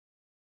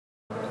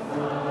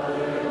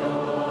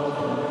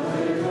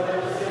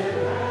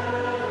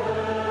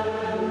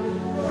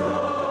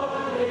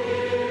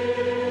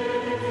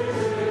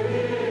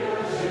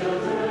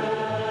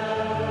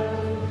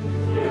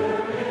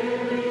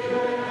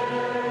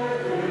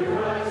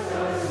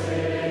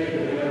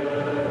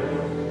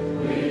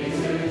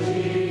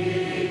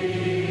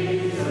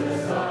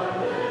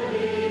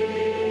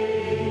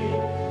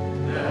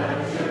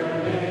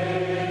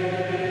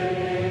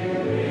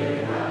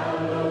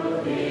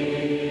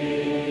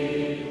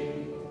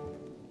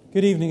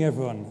Good evening,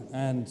 everyone,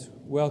 and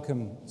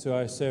welcome to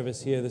our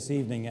service here this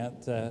evening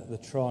at the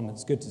Tron.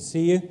 It's good to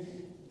see you,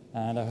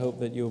 and I hope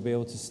that you'll be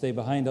able to stay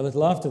behind a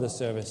little after the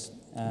service,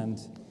 and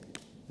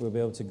we'll be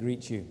able to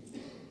greet you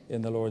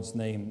in the Lord's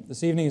name.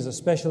 This evening is a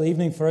special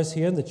evening for us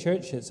here in the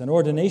church. It's an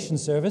ordination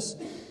service.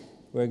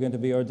 We're going to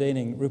be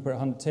ordaining Rupert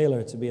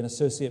Hunt-Taylor to be an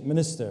associate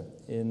minister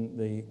in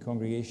the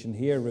congregation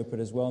here.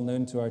 Rupert is well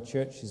known to our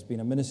church. He's been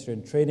a minister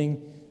in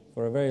training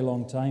for a very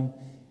long time,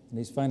 and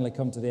he's finally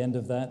come to the end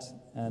of that.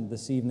 And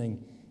this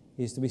evening,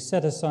 he's to be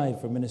set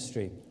aside for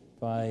ministry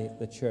by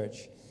the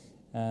church.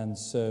 And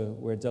so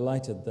we're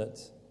delighted that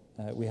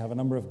we have a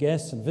number of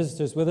guests and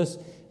visitors with us,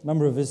 a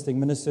number of visiting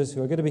ministers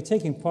who are going to be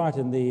taking part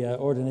in the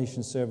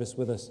ordination service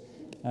with us.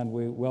 And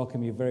we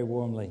welcome you very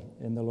warmly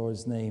in the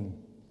Lord's name.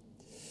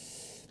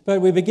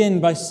 But we begin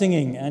by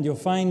singing, and you'll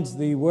find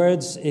the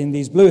words in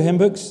these blue hymn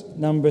books,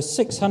 number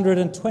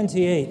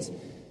 628.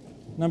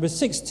 Number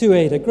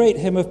 628, a great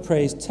hymn of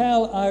praise.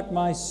 Tell out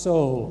my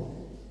soul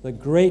the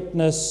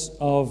greatness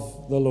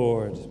of the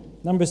Lord.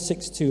 Number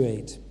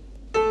 628.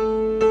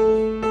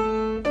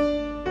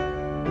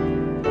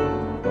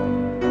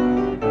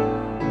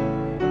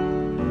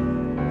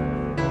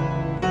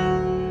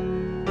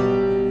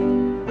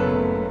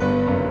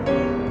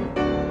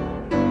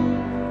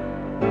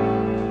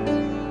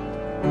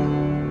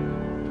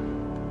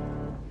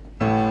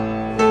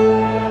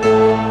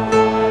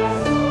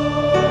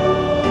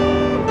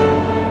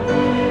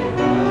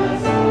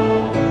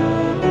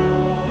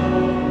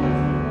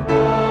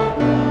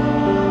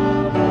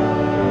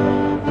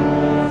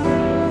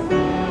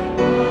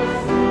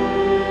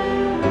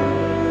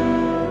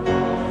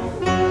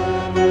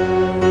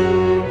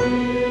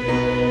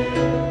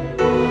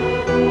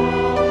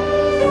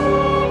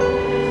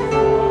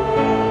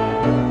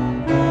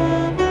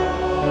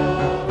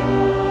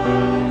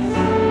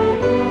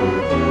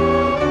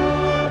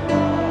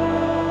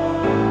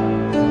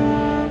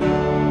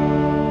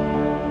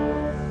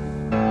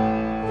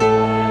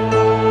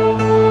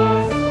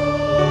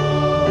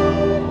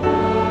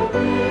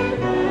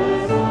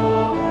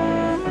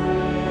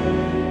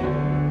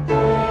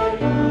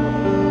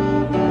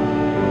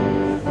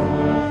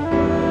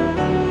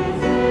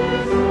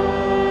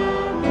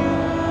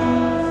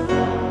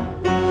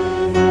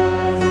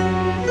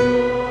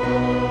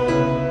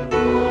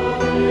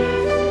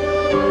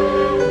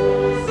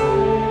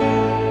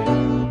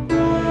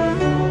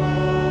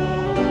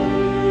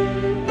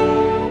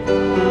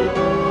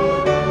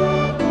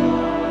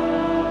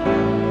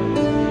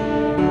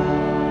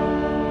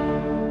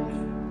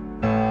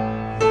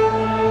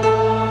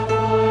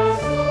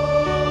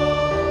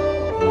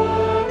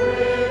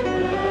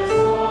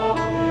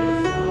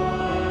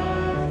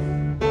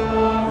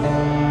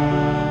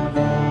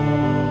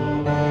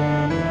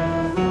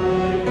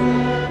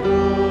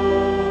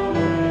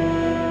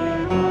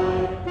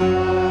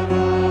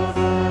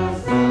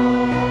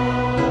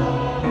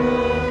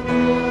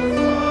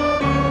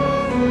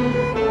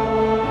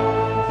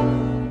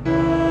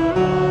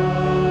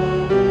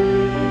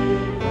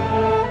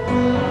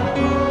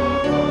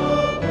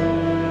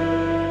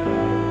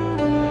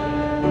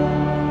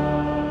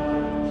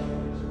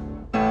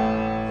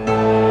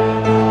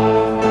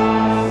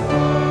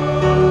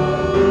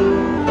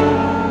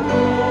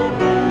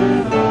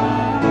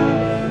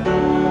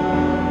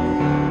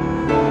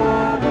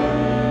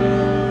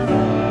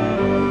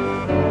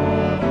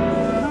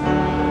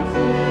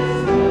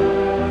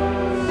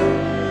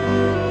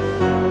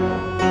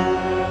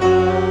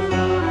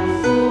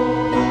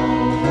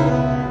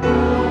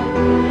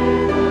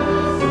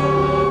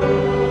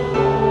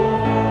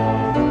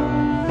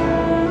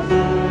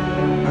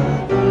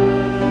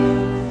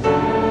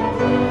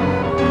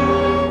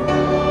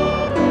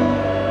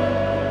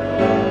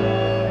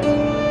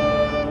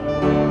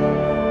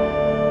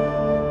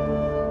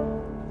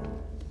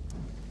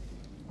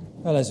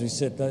 Well, as we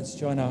sit, let's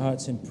join our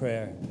hearts in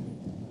prayer.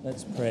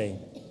 Let's pray.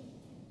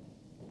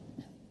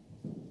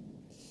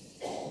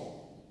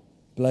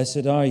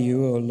 Blessed are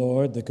you, O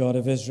Lord, the God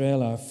of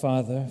Israel, our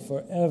Father,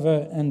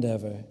 forever and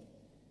ever.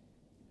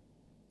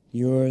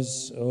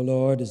 Yours, O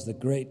Lord, is the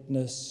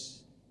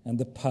greatness and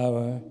the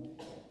power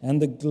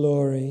and the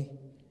glory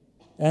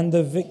and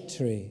the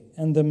victory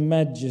and the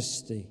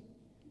majesty.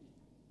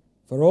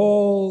 For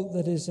all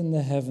that is in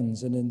the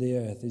heavens and in the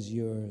earth is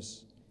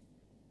yours.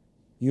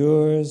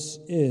 Yours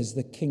is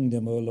the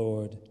kingdom, O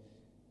Lord,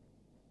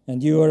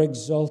 and you are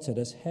exalted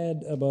as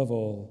head above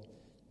all.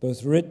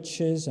 Both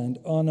riches and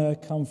honor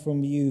come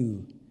from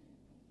you,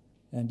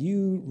 and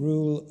you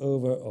rule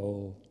over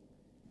all.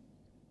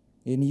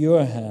 In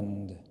your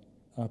hand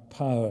are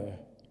power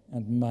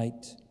and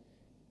might,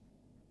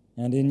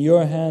 and in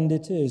your hand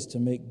it is to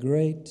make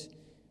great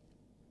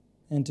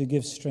and to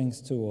give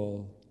strength to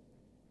all.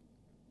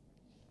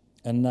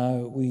 And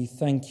now we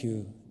thank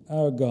you,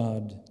 our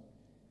God,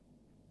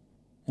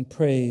 and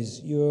praise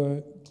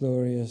your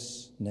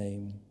glorious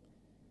name.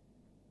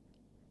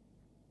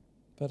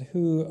 But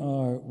who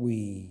are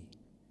we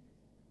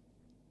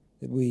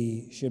that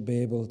we should be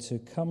able to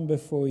come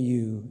before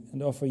you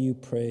and offer you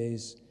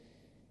praise?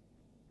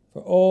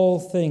 For all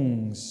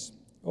things,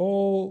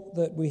 all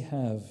that we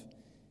have,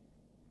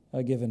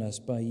 are given us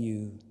by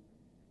you.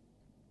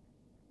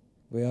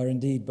 We are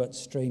indeed but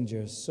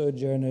strangers,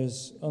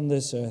 sojourners on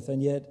this earth,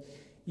 and yet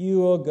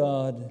you, O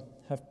God,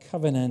 have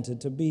covenanted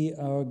to be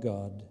our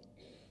God.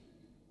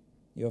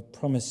 You have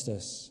promised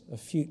us a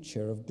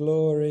future of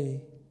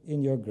glory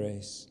in your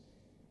grace,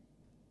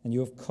 and you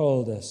have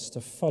called us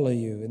to follow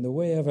you in the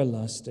way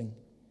everlasting.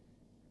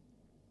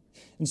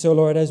 And so,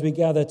 Lord, as we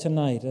gather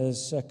tonight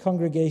as a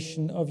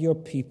congregation of your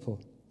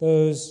people,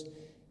 those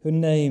who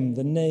name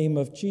the name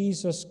of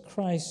Jesus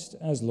Christ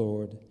as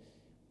Lord,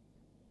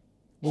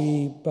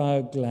 we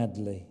bow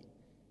gladly,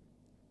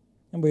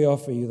 and we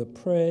offer you the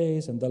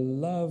praise and the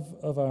love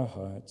of our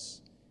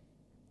hearts.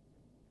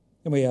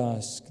 And we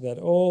ask that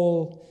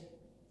all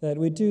that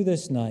we do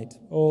this night,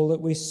 all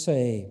that we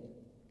say,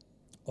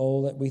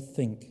 all that we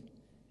think,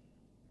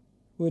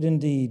 would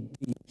indeed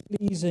be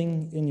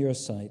pleasing in your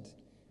sight,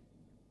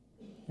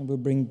 and will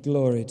bring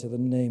glory to the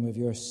name of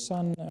your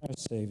Son, our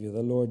Savior,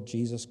 the Lord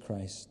Jesus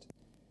Christ.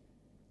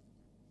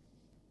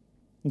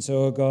 And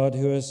so, O God,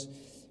 who has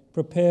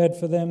prepared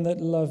for them that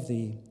love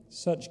thee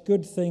such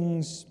good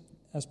things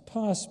as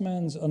pass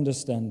man's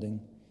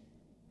understanding,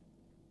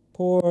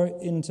 pour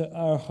into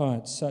our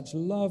hearts such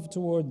love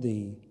toward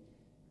thee,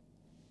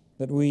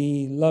 that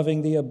we,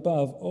 loving thee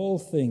above all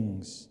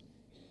things,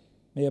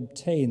 may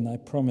obtain thy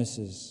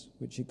promises,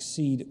 which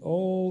exceed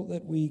all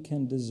that we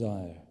can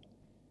desire,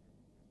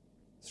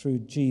 through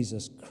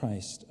Jesus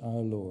Christ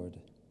our Lord.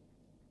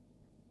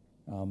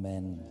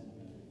 Amen.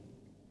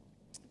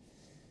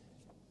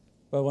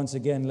 Well, once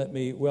again, let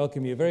me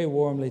welcome you very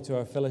warmly to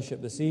our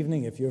fellowship this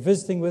evening. If you're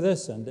visiting with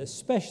us, and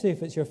especially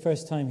if it's your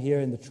first time here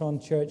in the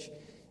Tron Church,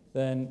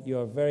 then you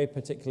are very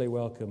particularly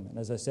welcome. And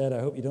as I said, I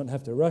hope you don't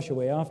have to rush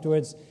away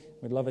afterwards.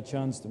 We'd love a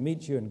chance to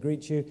meet you and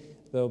greet you.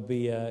 There'll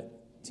be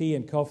tea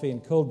and coffee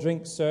and cold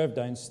drinks served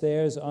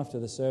downstairs after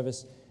the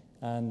service,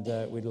 and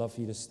we'd love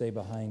for you to stay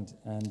behind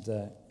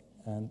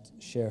and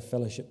share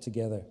fellowship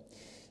together.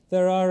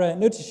 There are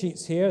notice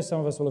sheets here. Some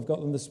of us will have got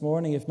them this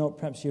morning. If not,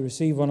 perhaps you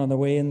receive one on the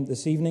way in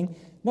this evening.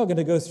 I'm not going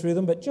to go through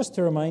them, but just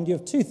to remind you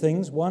of two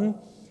things. One,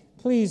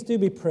 please do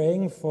be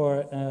praying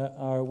for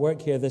our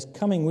work here this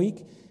coming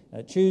week.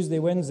 Tuesday,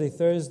 Wednesday,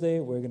 Thursday,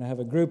 we're going to have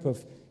a group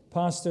of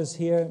pastors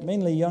here,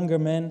 mainly younger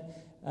men,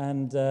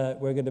 and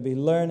we're going to be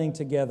learning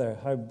together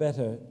how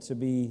better to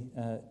be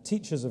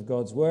teachers of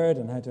God's Word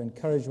and how to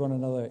encourage one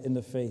another in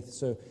the faith.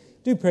 So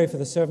do pray for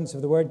the Servants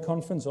of the Word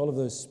Conference, all of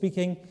those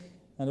speaking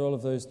and all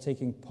of those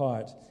taking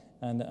part.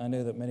 And I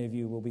know that many of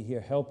you will be here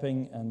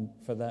helping, and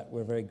for that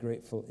we're very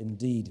grateful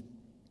indeed.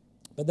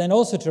 But then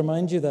also to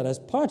remind you that as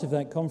part of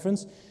that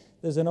conference,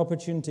 there's an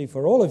opportunity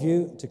for all of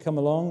you to come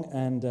along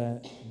and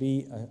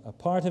be a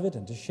part of it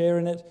and to share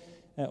in it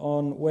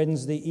on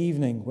Wednesday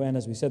evening, when,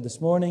 as we said this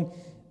morning,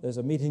 there's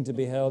a meeting to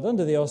be held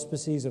under the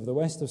auspices of the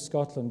West of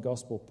Scotland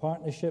Gospel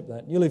Partnership,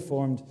 that newly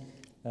formed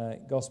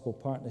Gospel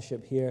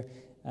Partnership here.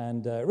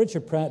 And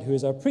Richard Pratt, who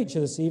is our preacher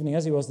this evening,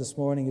 as he was this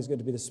morning, is going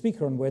to be the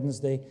speaker on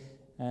Wednesday,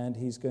 and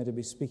he's going to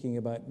be speaking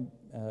about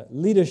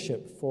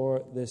leadership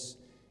for this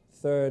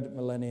third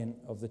millennium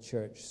of the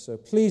church. So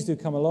please do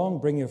come along,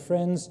 bring your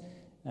friends,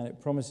 and it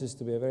promises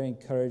to be a very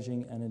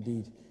encouraging and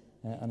indeed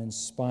an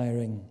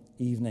inspiring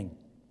evening.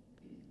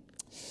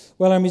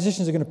 Well, our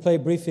musicians are going to play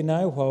briefly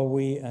now while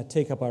we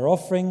take up our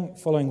offering,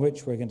 following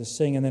which we're going to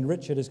sing, and then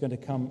Richard is going to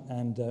come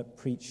and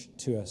preach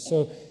to us.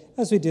 So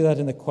as we do that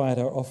in the quiet,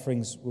 our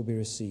offerings will be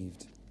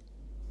received.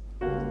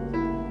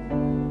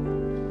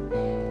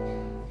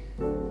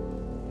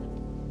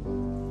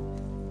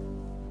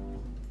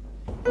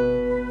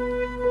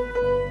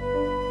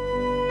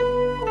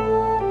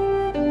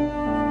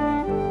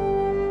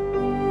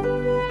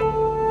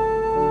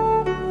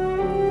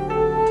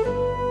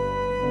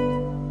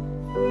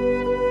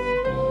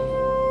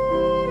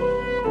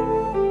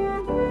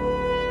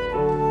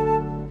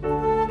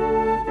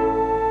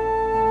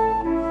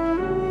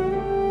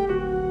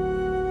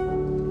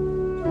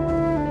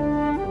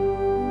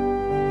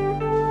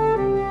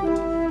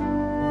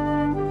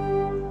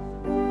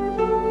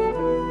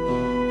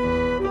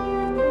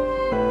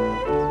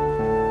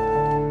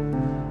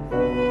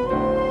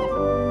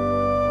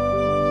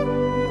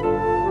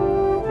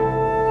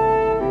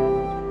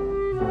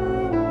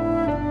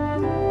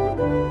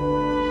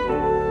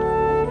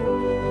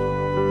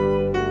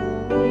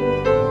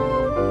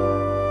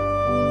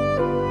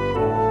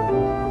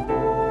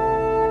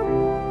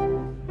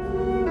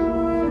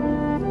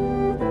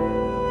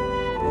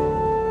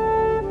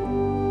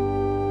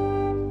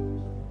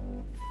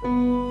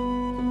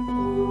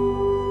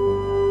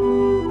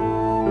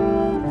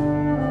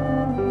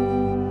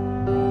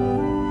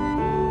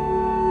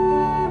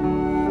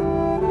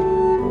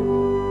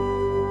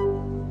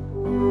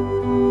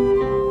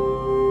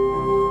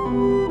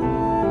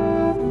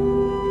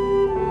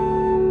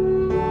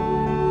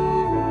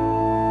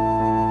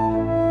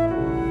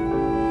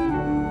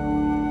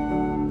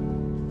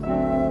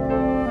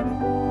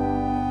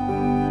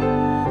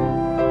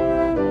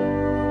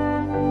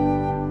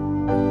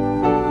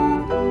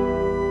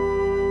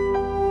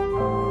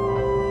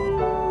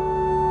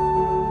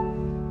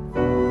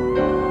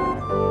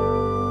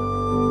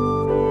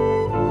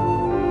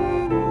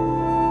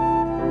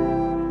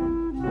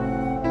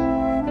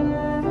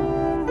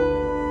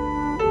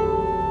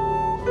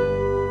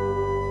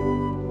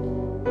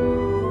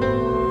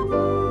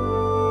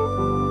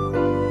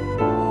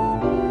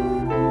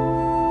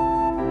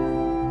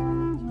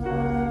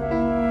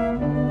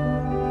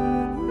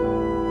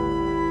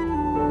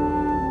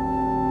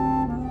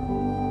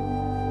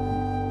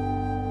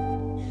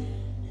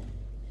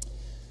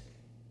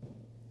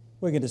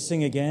 We're going to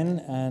sing again,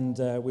 and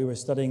we were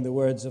studying the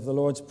words of the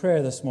Lord's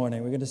Prayer this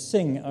morning. We're going to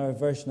sing our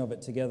version of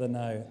it together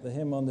now. The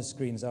hymn on the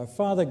screens, Our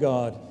Father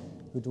God,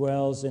 who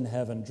dwells in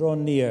heaven, draw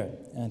near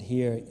and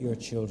hear your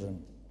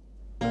children.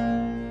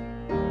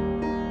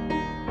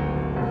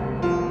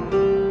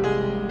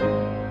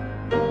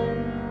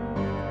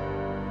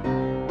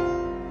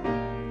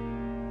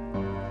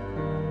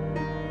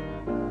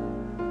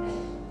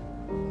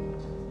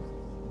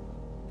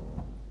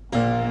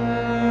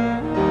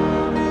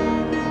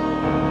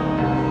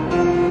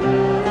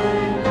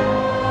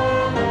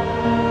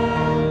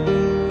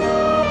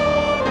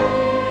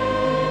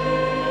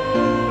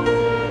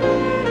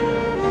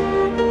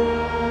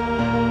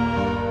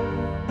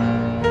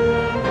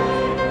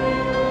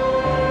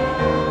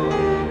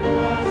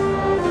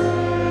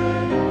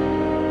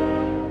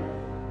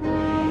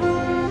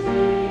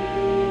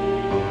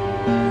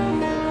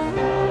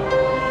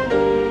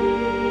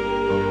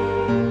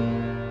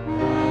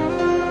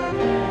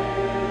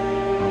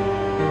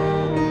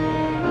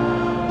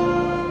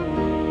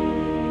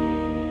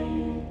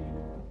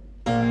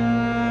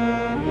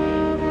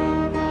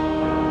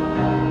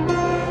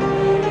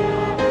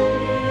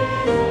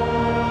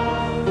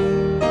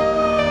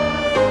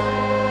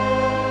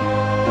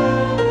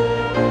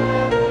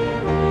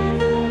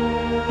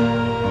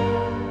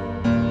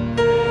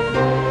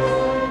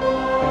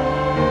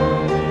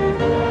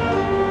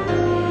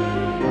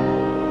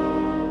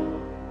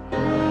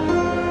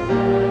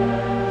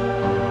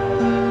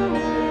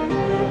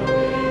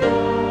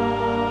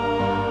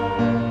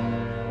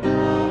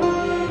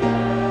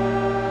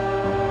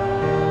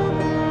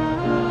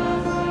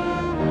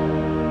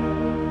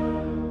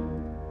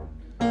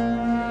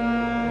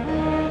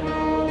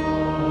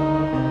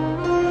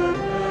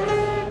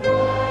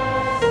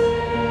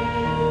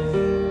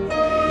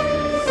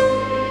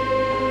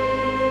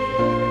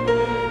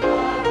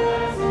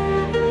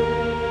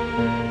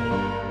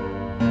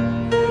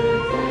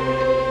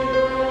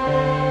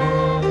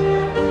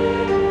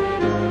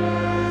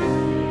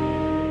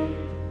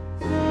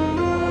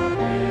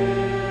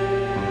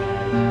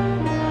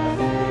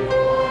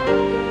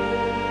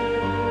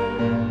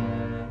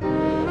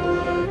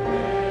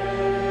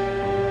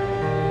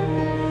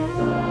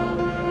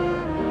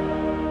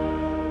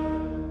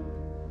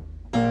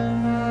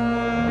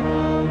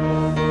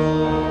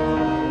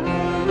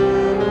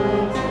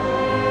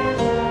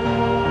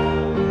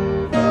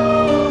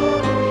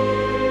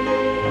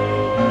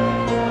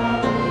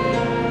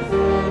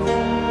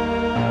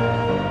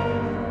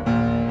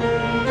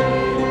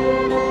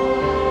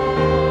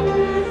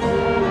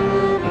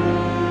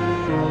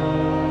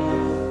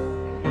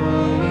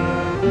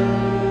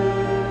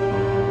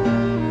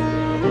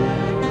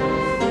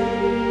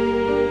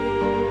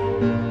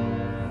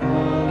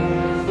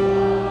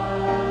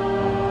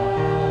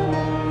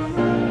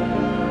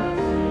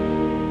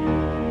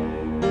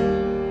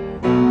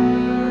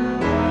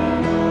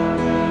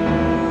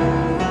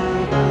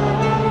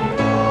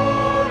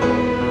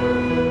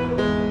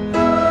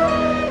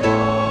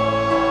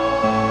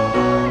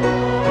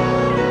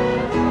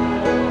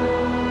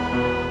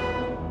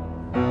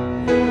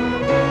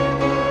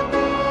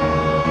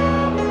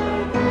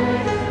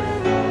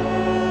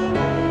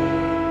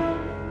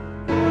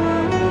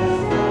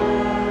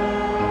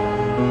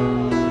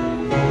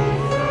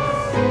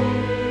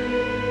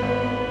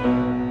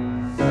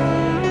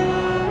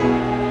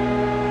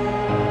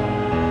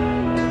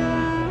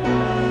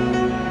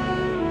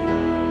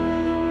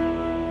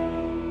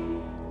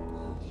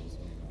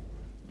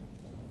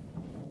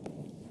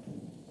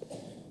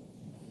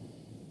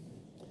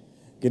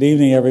 Good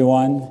evening,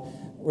 everyone.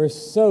 We're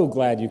so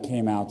glad you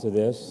came out to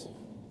this.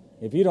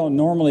 If you don't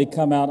normally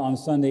come out on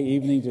Sunday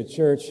evening to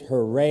church,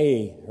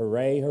 hooray,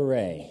 hooray,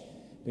 hooray,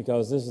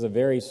 because this is a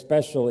very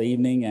special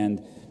evening,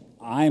 and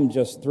I'm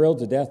just thrilled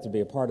to death to be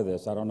a part of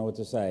this. I don't know what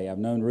to say. I've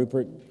known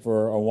Rupert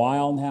for a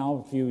while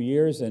now, a few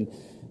years, and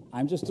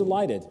I'm just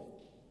delighted,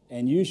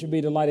 and you should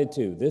be delighted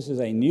too. This is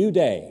a new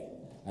day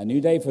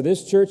for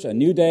this church, a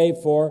new day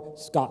for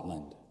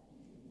Scotland.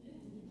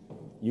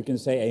 You can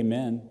say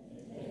amen.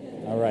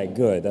 All right,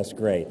 good. That's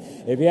great.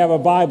 If you have a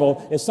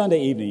Bible, it's Sunday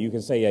evening. You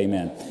can say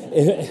amen.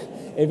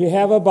 If you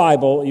have a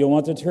Bible, you'll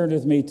want to turn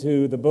with me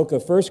to the book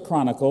of 1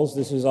 Chronicles.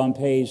 This is on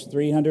page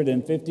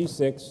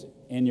 356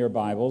 in your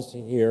Bibles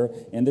here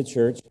in the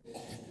church.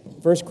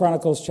 1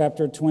 Chronicles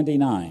chapter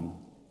 29.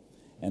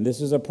 And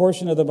this is a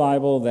portion of the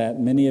Bible that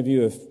many of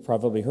you have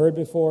probably heard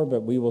before,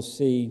 but we will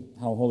see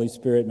how Holy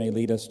Spirit may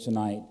lead us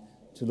tonight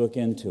to look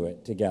into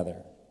it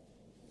together.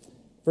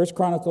 1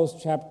 Chronicles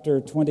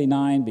chapter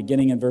 29,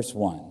 beginning in verse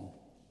 1.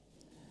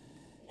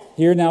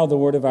 Hear now the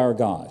word of our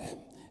God.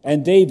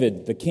 And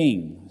David, the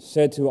king,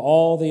 said to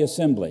all the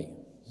assembly,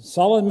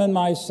 Solomon,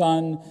 my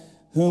son,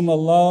 whom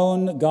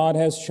alone God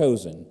has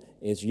chosen,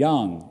 is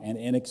young and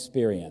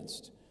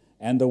inexperienced.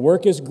 And the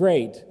work is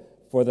great,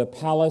 for the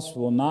palace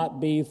will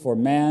not be for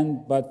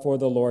man, but for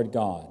the Lord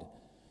God.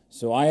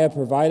 So I have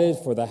provided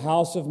for the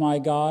house of my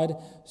God,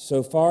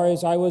 so far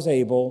as I was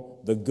able,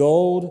 the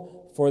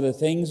gold for the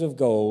things of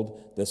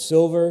gold, the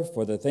silver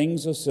for the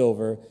things of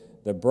silver,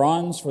 the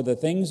bronze for the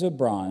things of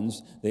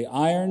bronze, the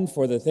iron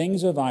for the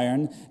things of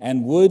iron,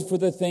 and wood for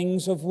the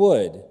things of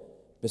wood,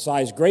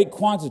 besides great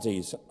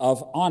quantities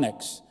of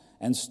onyx,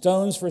 and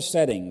stones for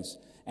settings,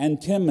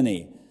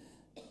 antimony,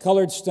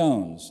 colored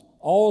stones,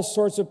 all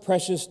sorts of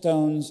precious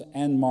stones,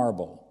 and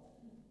marble.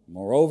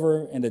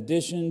 Moreover, in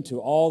addition to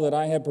all that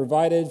I have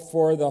provided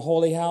for the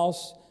holy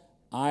house,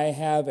 I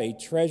have a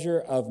treasure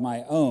of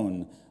my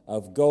own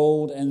of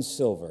gold and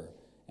silver.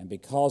 And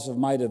because of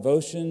my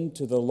devotion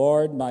to the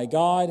Lord my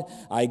God,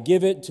 I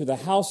give it to the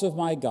house of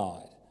my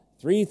God.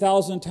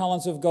 3,000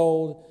 talents of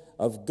gold,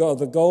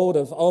 the gold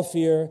of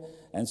Ophir,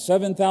 and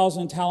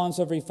 7,000 talents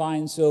of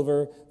refined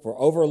silver for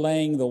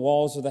overlaying the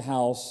walls of the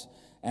house,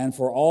 and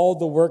for all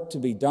the work to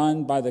be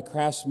done by the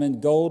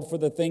craftsmen, gold for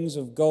the things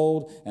of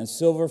gold, and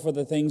silver for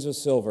the things of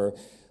silver.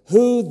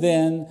 Who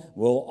then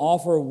will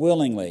offer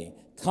willingly,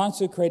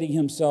 consecrating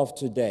himself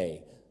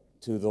today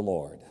to the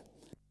Lord?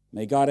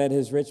 May God add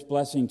his rich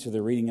blessing to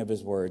the reading of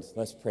his words.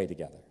 Let's pray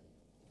together.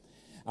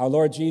 Our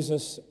Lord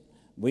Jesus,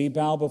 we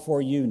bow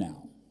before you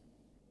now,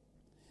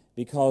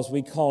 because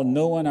we call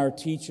no one our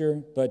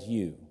teacher but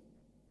you.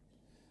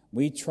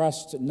 We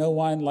trust no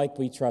one like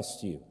we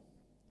trust you.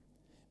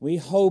 We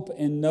hope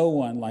in no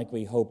one like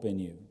we hope in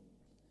you.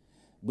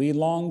 We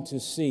long to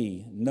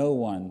see no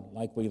one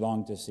like we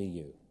long to see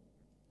you.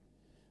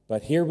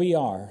 But here we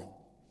are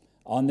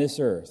on this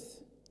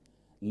earth,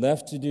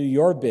 left to do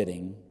your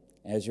bidding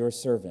as your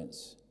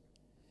servants.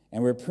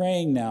 And we're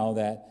praying now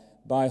that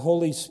by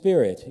Holy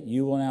Spirit,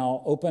 you will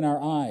now open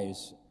our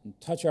eyes and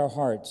touch our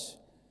hearts,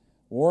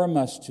 warm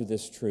us to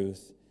this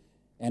truth,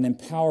 and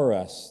empower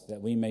us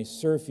that we may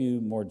serve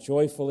you more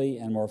joyfully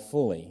and more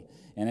fully.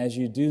 And as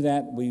you do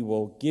that, we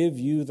will give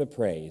you the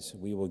praise.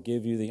 We will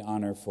give you the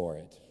honor for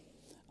it.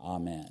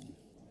 Amen.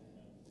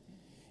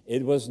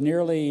 It was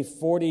nearly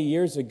 40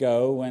 years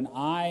ago when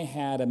I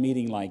had a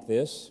meeting like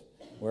this,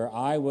 where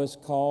I was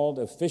called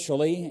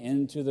officially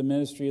into the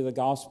ministry of the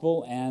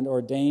gospel and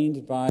ordained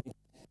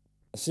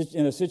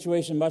in a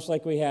situation much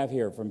like we have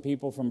here, from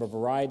people from a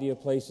variety of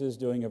places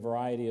doing a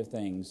variety of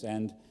things.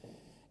 And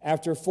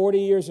after 40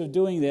 years of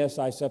doing this,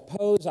 I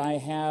suppose I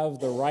have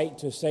the right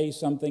to say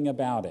something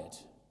about it.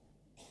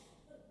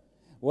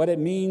 What it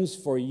means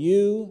for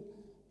you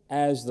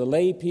as the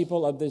lay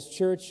people of this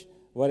church,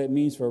 what it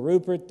means for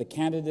Rupert, the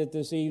candidate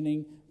this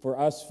evening, for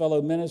us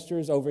fellow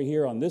ministers over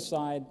here on this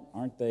side.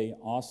 Aren't they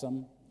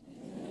awesome?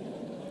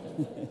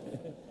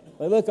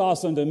 They look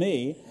awesome to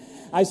me.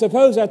 I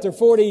suppose after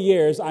 40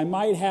 years, I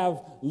might have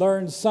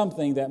learned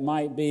something that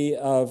might be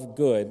of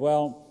good.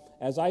 Well,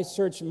 as I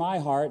search my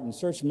heart and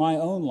search my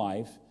own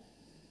life,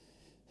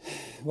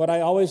 what I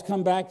always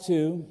come back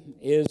to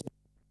is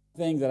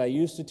thing that I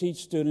used to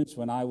teach students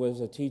when I was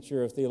a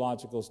teacher of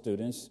theological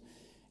students,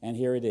 and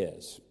here it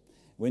is.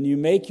 When you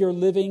make your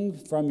living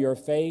from your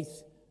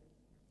faith,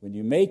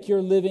 you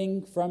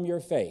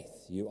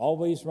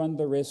always run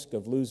the risk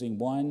of losing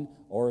one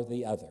or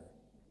the other.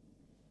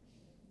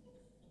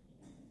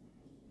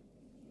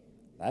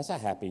 That's a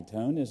happy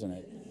tone, isn't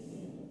it?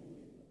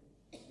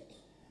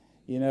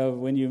 You know,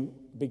 when you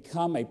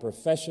become a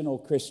professional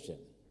Christian,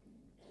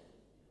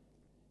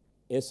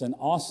 it's an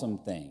awesome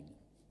thing,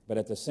 but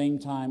at the same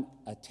time,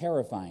 a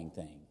terrifying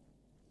thing.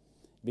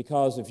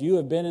 Because if you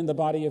have been in the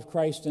body of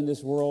Christ in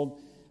this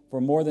world for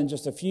more than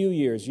just a few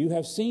years, you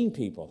have seen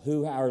people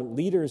who are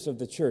leaders of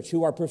the church,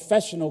 who are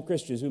professional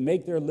Christians, who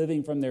make their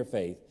living from their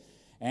faith,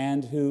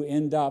 and who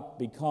end up,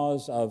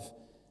 because of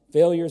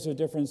failures of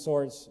different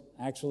sorts,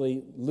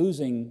 actually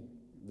losing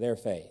their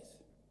faith.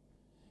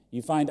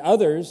 You find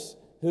others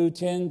who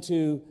tend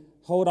to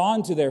hold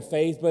on to their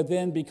faith, but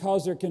then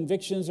because their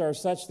convictions are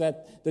such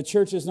that the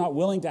church is not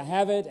willing to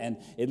have it and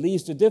it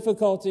leads to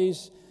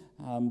difficulties,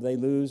 they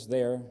lose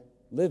their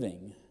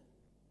living.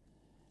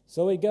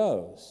 So it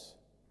goes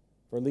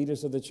for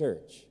leaders of the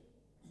church,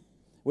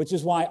 which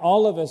is why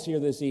all of us here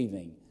this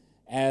evening,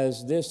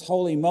 as this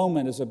holy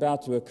moment is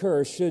about to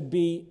occur, should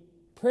be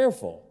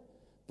prayerful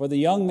for the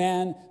young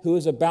man who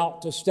is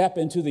about to step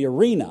into the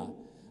arena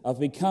of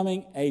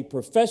becoming a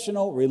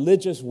professional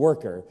religious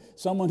worker,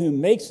 someone who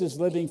makes his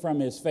living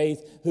from his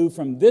faith, who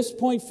from this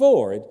point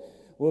forward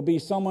will be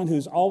someone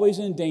who's always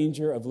in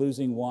danger of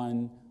losing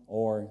one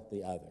or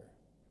the other.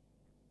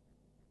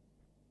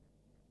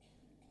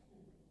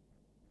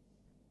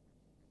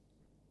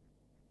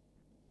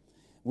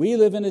 We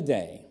live in a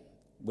day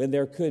when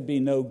there could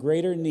be no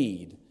greater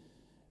need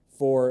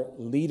for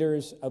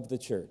leaders of the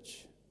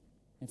church.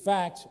 In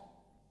fact,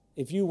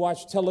 if you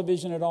watch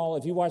television at all,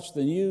 if you watch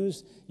the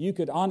news, you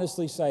could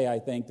honestly say, I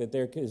think, that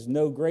there is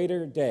no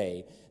greater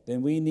day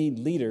than we need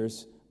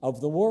leaders of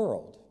the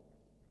world.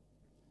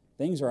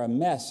 Things are a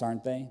mess,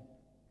 aren't they?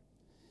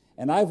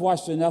 And I've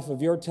watched enough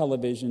of your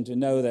television to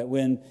know that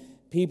when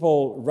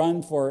people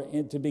run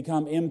to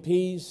become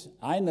MPs,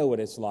 I know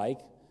what it's like.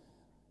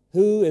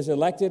 Who is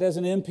elected as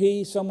an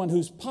MP? Someone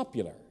who's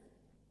popular,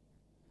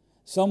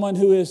 someone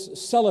who is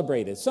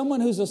celebrated, someone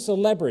who's a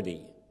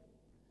celebrity.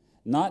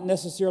 Not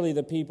necessarily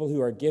the people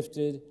who are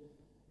gifted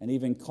and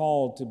even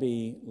called to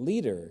be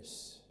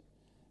leaders,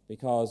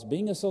 Because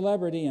being a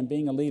celebrity and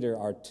being a leader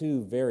are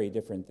two very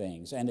different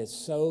things, and it's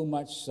so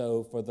much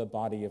so for the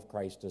body of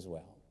Christ as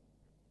well.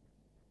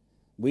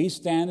 We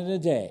stand in a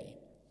day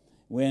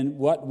when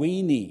what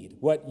we need,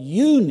 what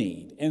you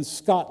need in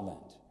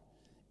Scotland,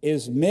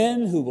 is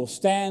men who will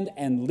stand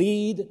and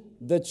lead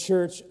the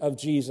church of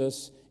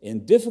Jesus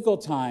in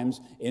difficult times,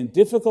 in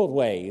difficult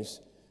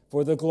ways,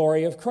 for the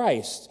glory of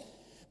Christ.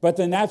 But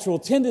the natural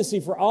tendency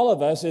for all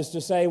of us is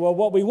to say, well,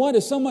 what we want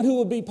is someone who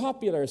will be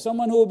popular,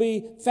 someone who will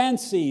be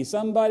fancy,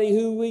 somebody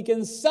who we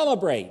can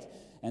celebrate.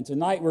 And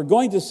tonight we're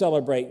going to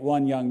celebrate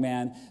one young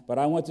man, but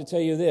I want to tell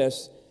you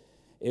this: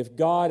 if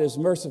God is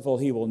merciful,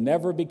 he will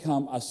never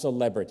become a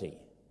celebrity,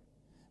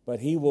 but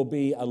he will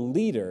be a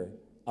leader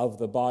of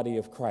the body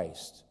of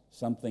Christ,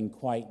 something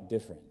quite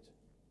different.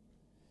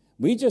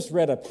 We just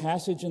read a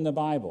passage in the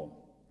Bible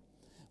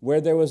where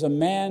there was a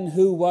man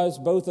who was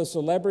both a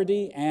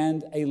celebrity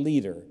and a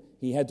leader.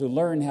 He had to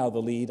learn how to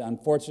lead,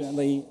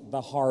 unfortunately,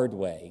 the hard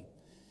way.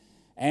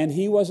 And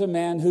he was a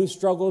man who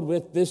struggled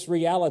with this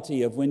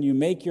reality of when you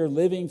make your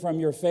living from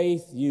your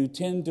faith, you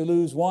tend to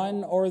lose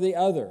one or the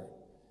other.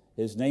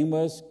 His name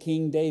was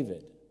King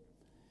David.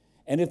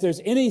 And if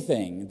there's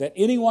anything that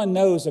anyone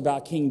knows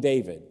about King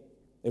David,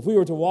 if we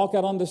were to walk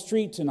out on the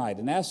street tonight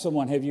and ask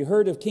someone, have you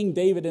heard of King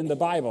David in the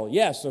Bible?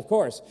 Yes, of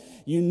course.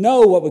 You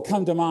know what would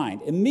come to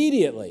mind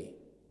immediately: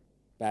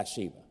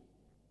 Bathsheba.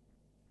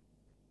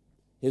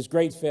 His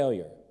great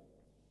failure.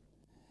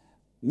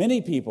 Many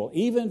people,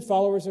 even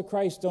followers of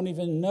Christ, don't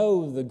even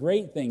know the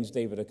great things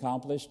David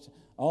accomplished.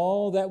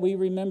 All that we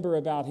remember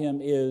about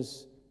him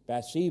is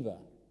Bathsheba,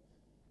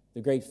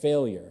 the great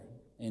failure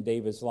in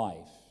David's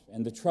life,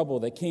 and the trouble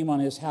that came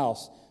on his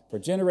house for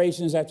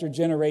generations after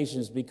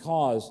generations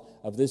because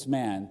of this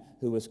man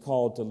who was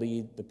called to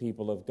lead the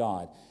people of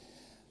God.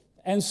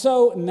 And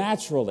so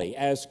naturally,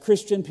 as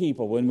Christian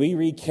people, when we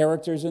read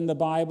characters in the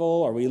Bible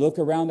or we look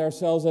around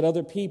ourselves at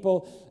other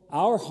people,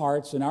 our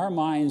hearts and our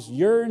minds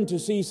yearn to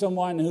see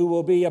someone who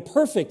will be a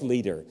perfect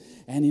leader.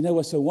 And you know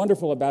what's so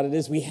wonderful about it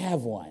is we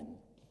have one.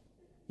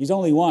 He's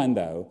only one,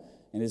 though,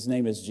 and his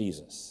name is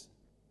Jesus.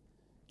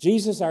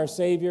 Jesus, our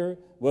Savior,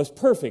 was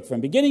perfect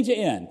from beginning to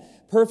end,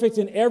 perfect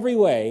in every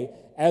way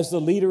as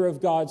the leader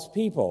of God's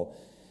people.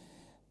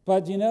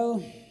 But you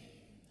know,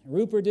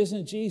 Rupert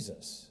isn't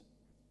Jesus.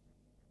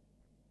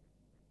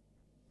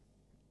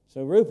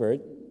 So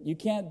Rupert, you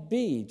can't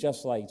be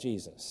just like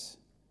Jesus.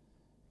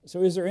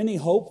 So is there any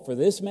hope for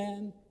this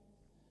man?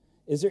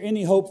 Is there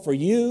any hope for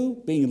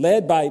you being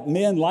led by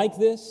men like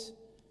this,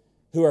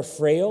 who are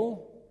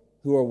frail,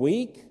 who are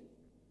weak,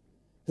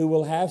 who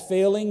will have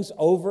failings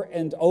over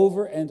and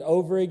over and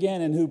over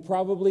again, and who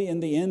probably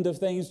in the end of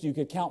things you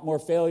could count more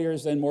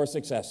failures than more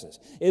successes?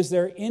 Is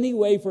there any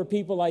way for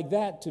people like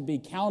that to be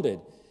counted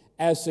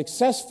as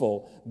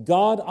successful,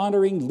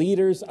 God-honoring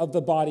leaders of the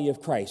body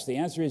of Christ? The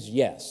answer is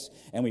yes,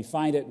 and we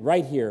find it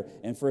right here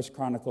in 1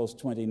 Chronicles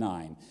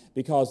 29,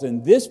 because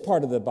in this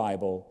part of the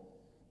Bible,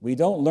 we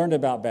don't learn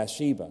about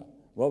Bathsheba.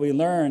 What we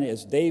learn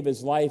is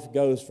David's life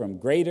goes from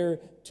greater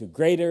to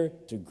greater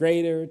to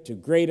greater to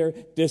greater,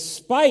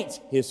 despite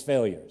his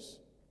failures.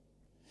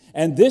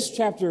 And this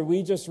chapter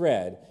we just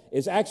read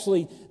is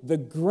actually the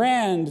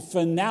grand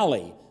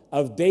finale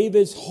of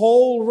David's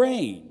whole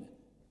reign.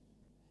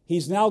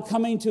 He's now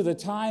coming to the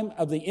time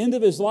of the end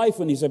of his life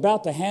when he's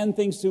about to hand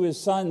things to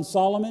his son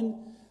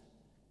Solomon.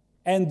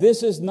 And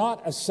this is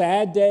not a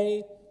sad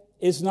day.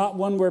 It's not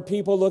one where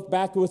people look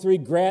back with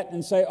regret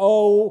and say,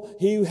 oh,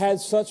 he had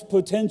such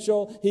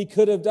potential. He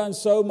could have done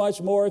so much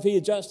more if he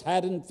just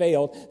hadn't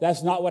failed.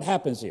 That's not what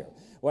happens here.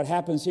 What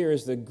happens here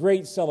is the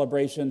great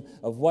celebration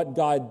of what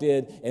God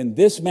did in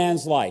this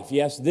man's life.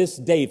 Yes, this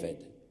David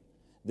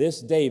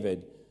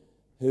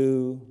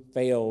who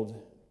failed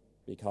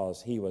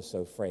because he was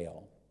so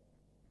frail.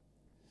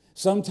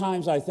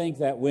 Sometimes I think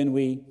that when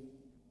we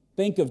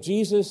think of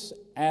Jesus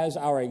as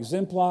our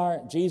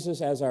exemplar,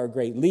 Jesus as our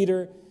great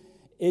leader,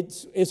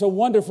 it's a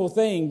wonderful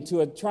thing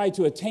to try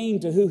to attain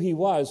to who he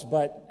was,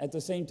 but at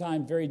the same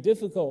time very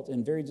difficult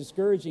and very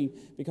discouraging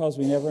because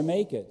we never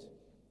make it.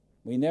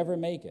 We never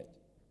make it.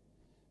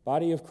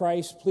 Body of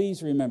Christ,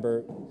 please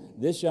remember,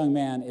 this young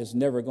man is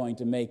never going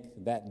to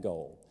make that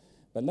goal.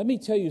 But let me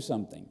tell you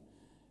something.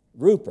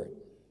 Rupert,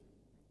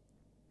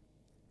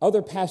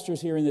 other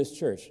pastors here in this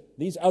church,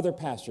 these other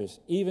pastors,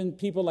 even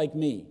people like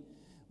me,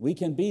 we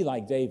can be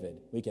like David.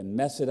 We can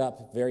mess it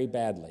up very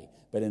badly,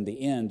 but in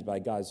the end, by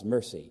God's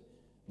mercy,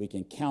 we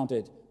can count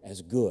it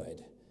as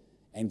good.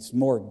 And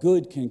more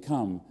good can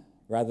come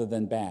rather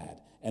than bad.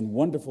 And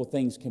wonderful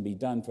things can be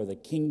done for the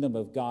kingdom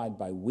of God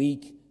by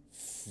weak,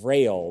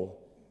 frail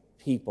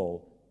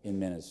people in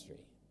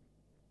ministry.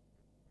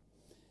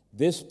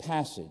 This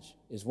passage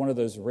is one of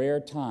those rare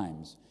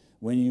times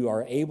when you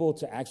are able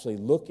to actually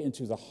look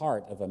into the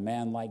heart of a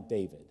man like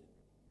David.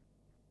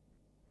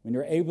 When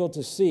you're able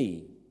to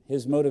see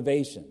his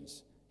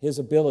motivations, his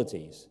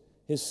abilities,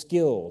 his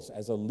skills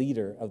as a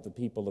leader of the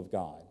people of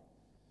God.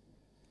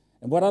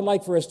 And what I'd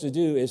like for us to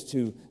do is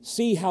to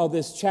see how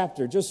this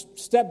chapter, just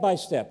step by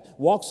step,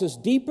 walks us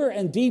deeper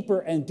and deeper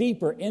and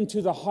deeper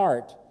into the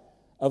heart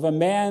of a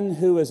man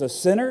who is a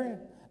sinner,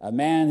 a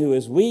man who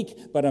is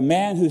weak, but a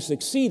man who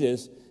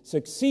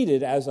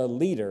succeeded as a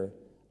leader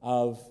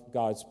of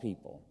God's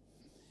people.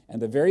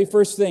 And the very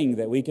first thing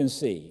that we can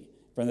see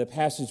from the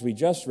passage we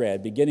just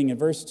read, beginning in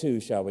verse 2,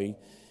 shall we?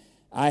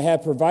 I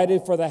have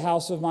provided for the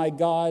house of my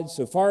God,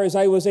 so far as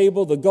I was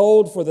able, the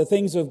gold for the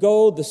things of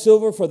gold, the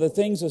silver for the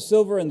things of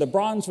silver, and the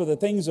bronze for the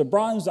things of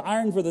bronze, the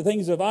iron for the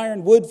things of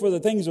iron, wood for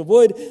the things of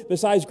wood,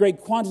 besides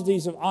great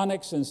quantities of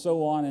onyx, and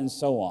so on and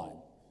so on.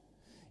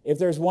 If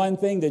there's one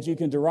thing that you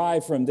can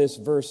derive from this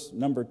verse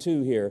number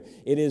 2 here,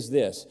 it is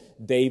this: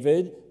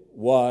 David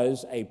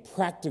was a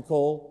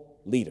practical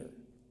leader.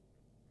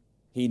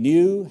 He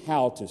knew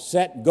how to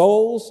set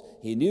goals.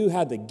 He knew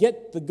how to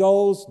get the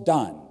goals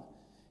done.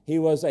 He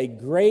was a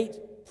great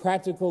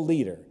practical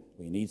leader.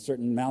 We need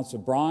certain amounts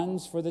of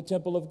bronze for the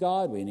temple of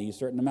God. We need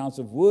certain amounts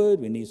of wood.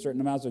 We need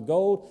certain amounts of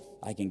gold.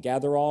 I can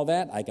gather all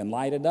that. I can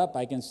light it up.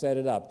 I can set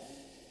it up.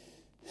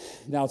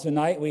 Now,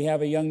 tonight we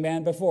have a young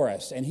man before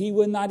us, and he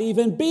would not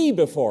even be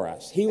before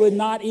us. He would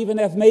not even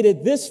have made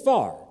it this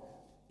far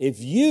if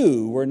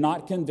you were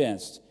not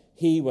convinced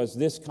he was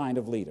this kind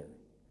of leader.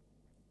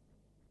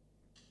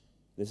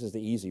 This is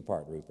the easy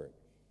part, Rupert.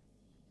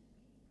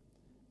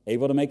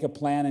 Able to make a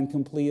plan and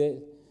complete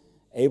it,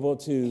 able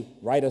to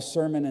write a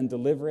sermon and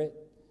deliver it,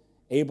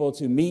 able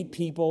to meet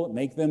people,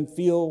 make them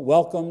feel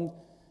welcomed,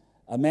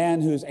 a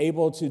man who's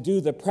able to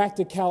do the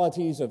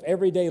practicalities of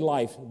everyday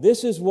life.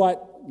 This is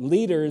what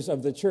leaders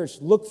of the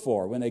church look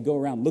for when they go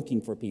around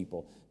looking for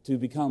people to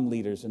become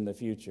leaders in the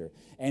future.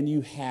 And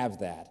you have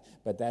that,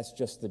 but that's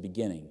just the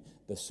beginning,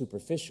 the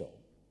superficial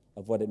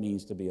of what it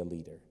means to be a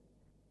leader.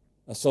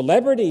 A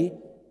celebrity,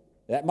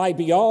 that might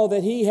be all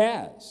that he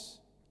has,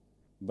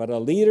 but a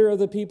leader of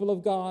the people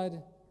of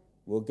God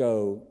will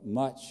go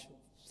much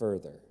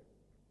further.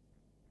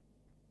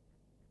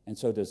 And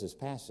so does this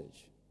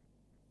passage.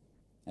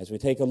 As we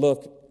take a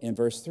look in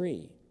verse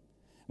 3.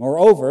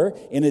 Moreover,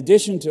 in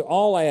addition to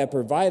all I have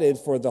provided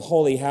for the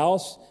holy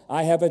house,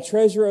 I have a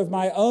treasure of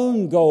my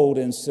own gold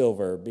and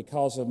silver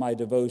because of my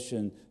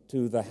devotion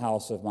to the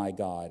house of my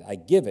God. I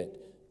give it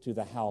to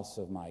the house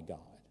of my God.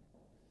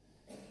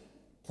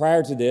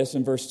 Prior to this,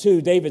 in verse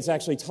 2, David's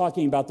actually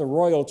talking about the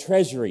royal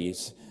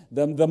treasuries,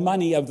 the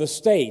money of the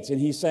state. And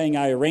he's saying,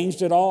 I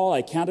arranged it all,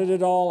 I counted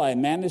it all, I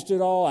managed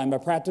it all, I'm a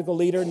practical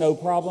leader, no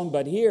problem.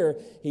 But here,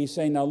 he's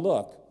saying, now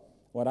look,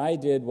 what I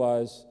did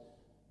was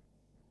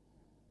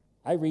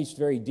I reached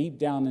very deep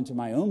down into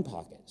my own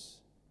pockets,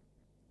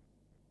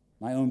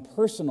 my own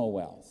personal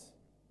wealth,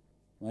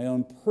 my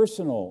own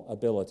personal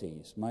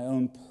abilities, my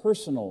own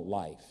personal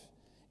life,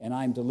 and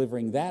I'm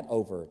delivering that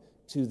over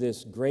to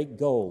this great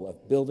goal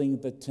of building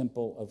the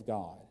temple of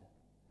God.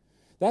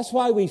 That's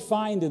why we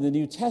find in the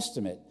New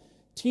Testament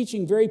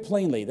teaching very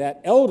plainly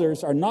that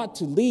elders are not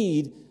to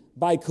lead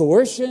by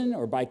coercion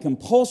or by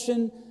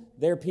compulsion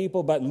their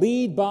people, but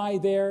lead by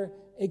their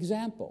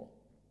example.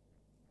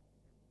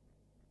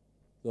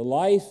 The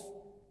life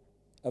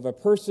of a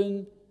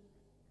person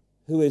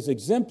who is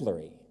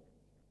exemplary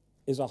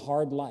is a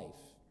hard life,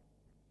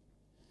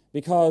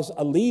 because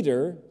a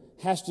leader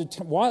has to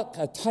walk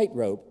a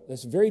tightrope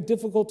that's very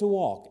difficult to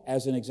walk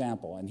as an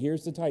example. And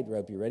here's the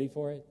tightrope. You ready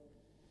for it?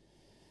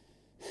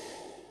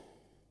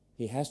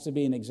 He has to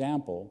be an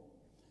example,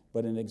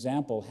 but an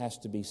example has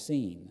to be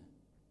seen.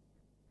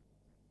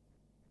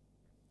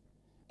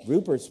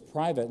 Rupert's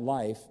private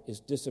life is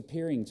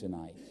disappearing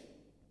tonight.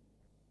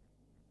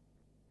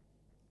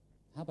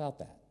 How about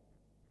that?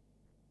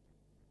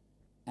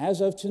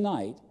 As of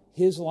tonight,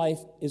 his life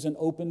is an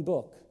open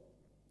book.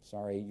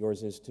 Sorry,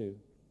 yours is too.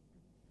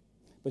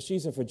 But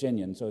she's a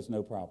Virginian, so it's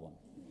no problem.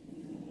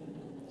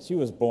 She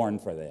was born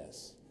for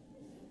this.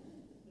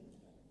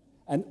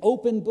 An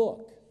open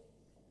book.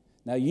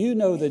 Now, you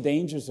know the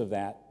dangers of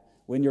that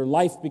when your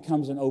life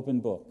becomes an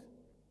open book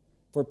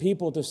for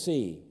people to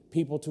see,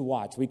 people to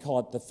watch. We call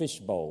it the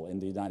fishbowl in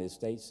the United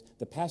States.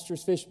 The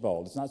pastor's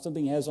fishbowl. It's not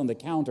something he has on the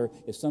counter.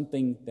 It's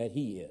something that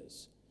he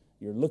is.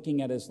 You're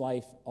looking at his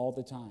life all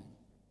the time.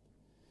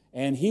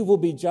 And he will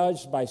be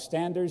judged by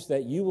standards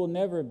that you will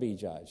never be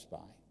judged by.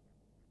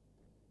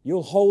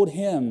 You'll hold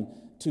him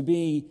to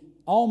be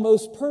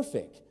almost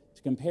perfect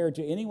compared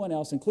to anyone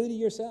else, including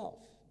yourself.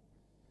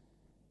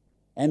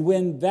 And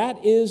when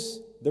that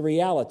is the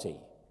reality,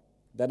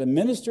 that a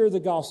minister of the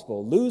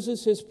gospel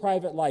loses his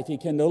private life, he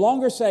can no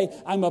longer say,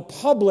 I'm a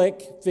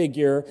public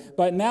figure,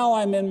 but now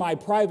I'm in my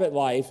private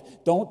life.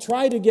 Don't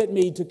try to get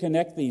me to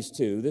connect these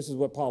two. This is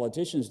what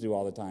politicians do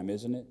all the time,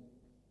 isn't it?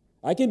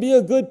 I can be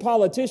a good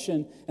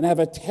politician and have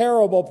a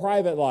terrible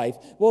private life.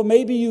 Well,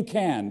 maybe you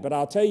can, but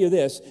I'll tell you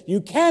this,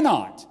 you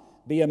cannot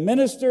be a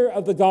minister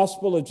of the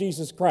gospel of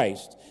Jesus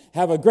Christ,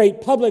 have a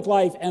great public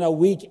life and a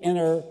weak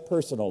inner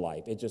personal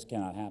life. It just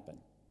cannot happen.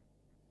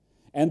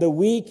 And the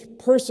weak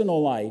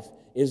personal life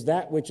is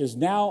that which is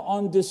now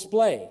on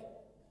display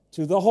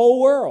to the whole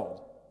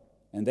world.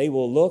 And they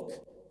will look,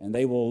 and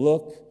they will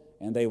look,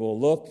 and they will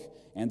look,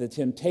 and the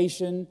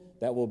temptation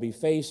that will be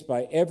faced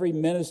by every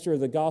minister of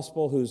the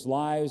gospel whose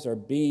lives are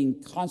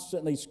being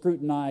constantly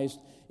scrutinized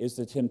is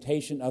the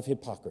temptation of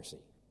hypocrisy.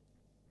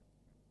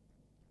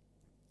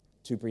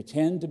 to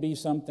pretend to be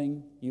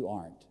something you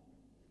aren't,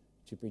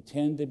 to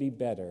pretend to be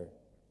better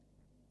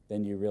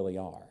than you really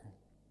are.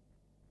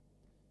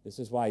 This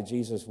is why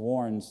Jesus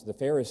warns the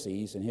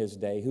Pharisees in his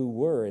day, who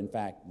were, in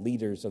fact,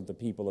 leaders of the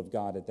people of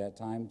God at that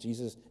time.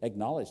 Jesus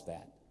acknowledged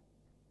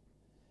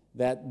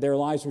that their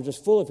lives were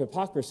just full of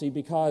hypocrisy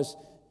because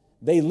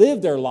they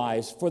lived their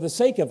lives for the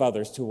sake of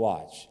others to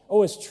watch.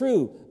 Oh, it's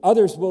true,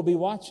 others will be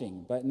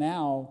watching, but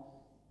now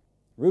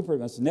Rupert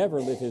must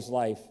never live his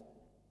life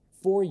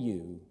for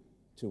you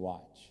to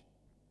watch.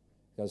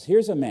 Because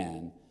here's a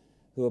man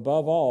who,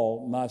 above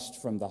all,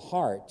 must, from the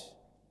heart,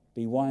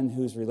 be one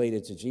who's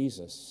related to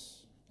Jesus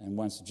and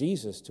wants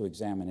Jesus to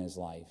examine his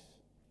life,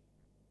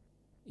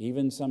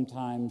 even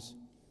sometimes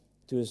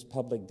to his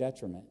public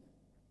detriment.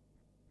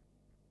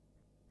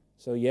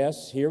 So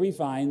yes, here we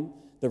find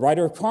the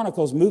writer of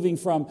Chronicles moving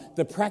from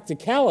the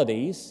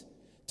practicalities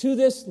to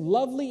this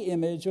lovely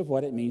image of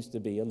what it means to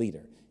be a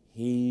leader.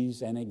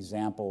 He's an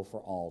example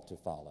for all to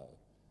follow.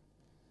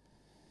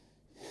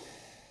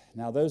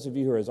 Now, those of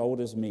you who are as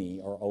old as me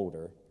or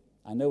older,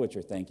 I know what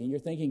you're thinking. You're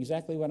thinking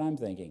exactly what I'm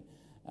thinking.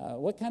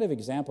 What kind of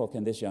example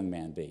can this young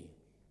man be?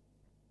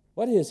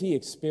 What has he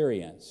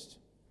experienced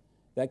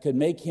that could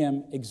make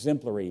him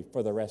exemplary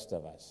for the rest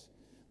of us?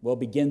 Well,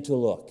 begin to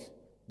look,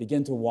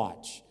 begin to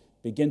watch,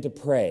 begin to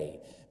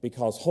pray,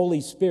 because Holy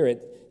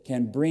Spirit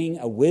can bring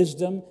a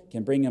wisdom,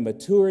 can bring a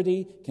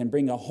maturity, can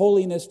bring a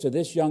holiness to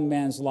this young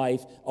man's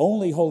life.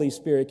 Only Holy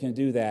Spirit can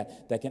do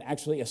that can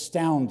actually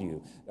astound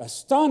you,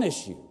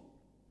 astonish you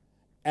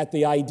at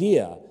the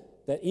idea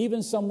that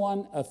even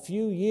someone a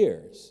few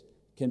years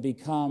can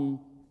become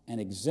an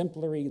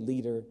exemplary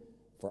leader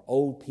for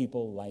old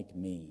people like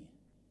me.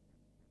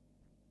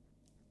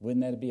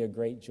 Wouldn't that be a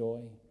great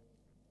joy?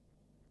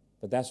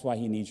 But that's why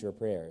he needs your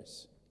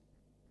prayers.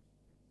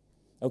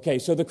 Okay,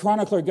 so the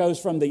chronicler goes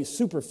from the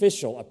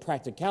superficial of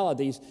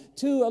practicalities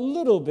to a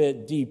little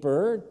bit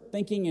deeper,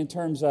 thinking in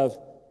terms of,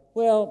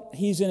 well,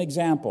 he's an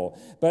example.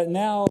 But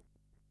now,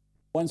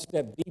 one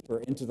step deeper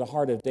into the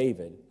heart of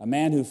David, a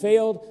man who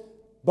failed,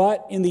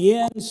 but in the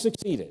end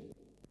succeeded.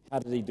 How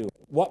did he do it?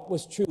 What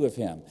was true of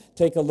him?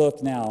 Take a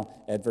look now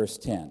at verse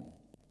 10.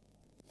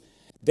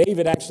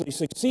 David actually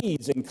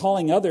succeeds in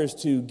calling others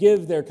to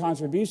give their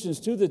contributions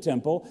to the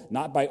temple,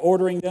 not by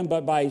ordering them,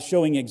 but by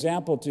showing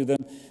example to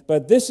them.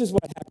 But this is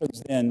what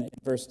happens then in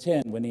verse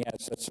 10 when he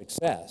has such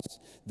success.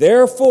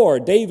 Therefore,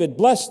 David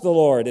blessed the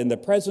Lord in the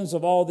presence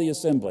of all the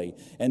assembly.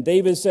 And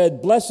David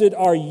said, Blessed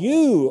are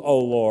you, O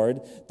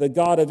Lord, the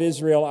God of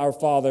Israel, our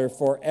Father,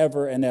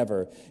 forever and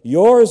ever.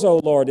 Yours, O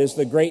Lord, is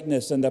the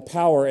greatness and the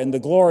power and the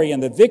glory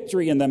and the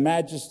victory and the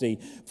majesty.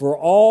 For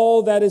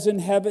all that is in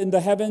heaven,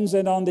 the heavens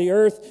and on the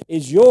earth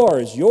is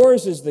yours.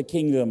 Yours is the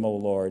kingdom, O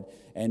Lord,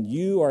 and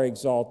you are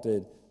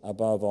exalted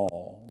above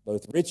all.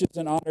 Both riches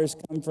and honors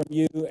come from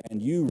you, and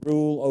you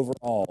rule over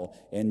all.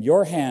 In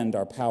your hand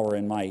are power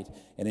and might,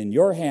 and in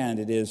your hand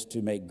it is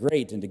to make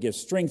great and to give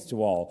strength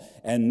to all.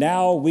 And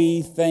now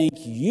we thank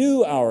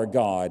you, our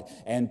God,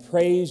 and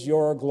praise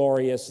your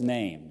glorious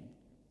name.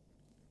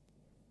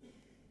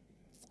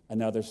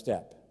 Another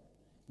step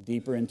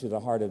deeper into the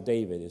heart of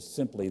David is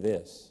simply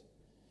this.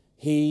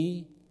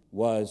 He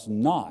was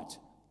not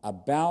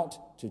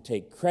about to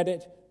take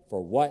credit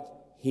for what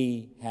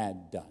he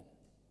had done.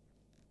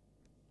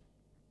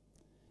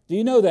 Do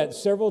you know that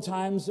several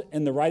times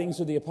in the writings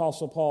of the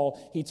Apostle Paul,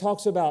 he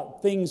talks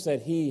about things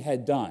that he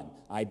had done?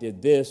 I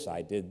did this,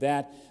 I did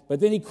that. But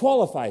then he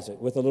qualifies it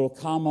with a little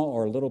comma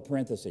or a little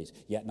parenthesis.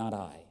 Yet not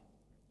I.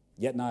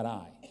 Yet not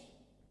I.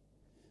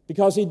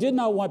 Because he did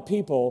not want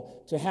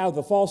people to have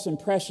the false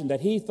impression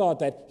that he thought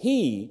that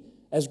he,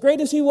 as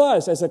great as he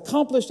was, as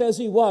accomplished as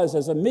he was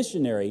as a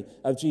missionary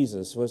of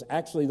Jesus, was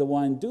actually the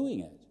one doing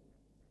it.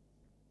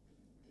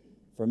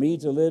 For me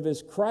to live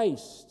is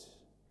Christ,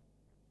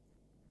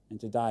 and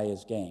to die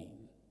is gain.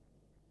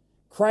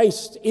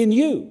 Christ in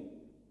you,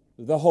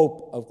 the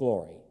hope of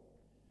glory.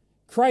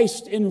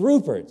 Christ in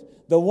Rupert,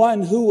 the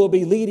one who will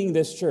be leading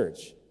this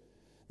church.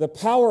 The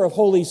power of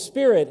Holy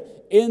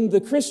Spirit in the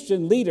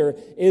Christian leader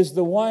is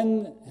the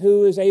one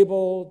who is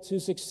able to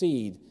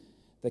succeed,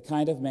 the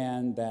kind of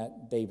man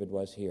that David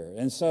was here.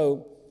 And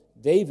so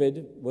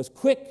David was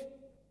quick,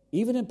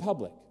 even in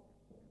public,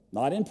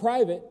 not in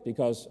private,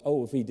 because,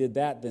 if he did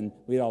that, then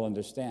we'd all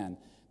understand.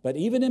 But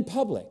even in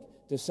public,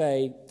 to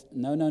say,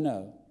 no,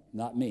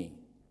 not me.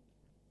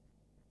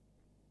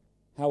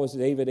 How was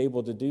David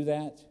able to do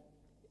that?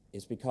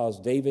 It's because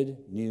David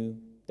knew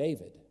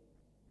David.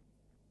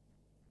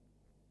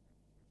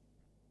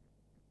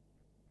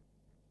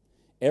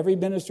 Every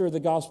minister of the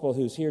gospel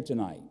who's here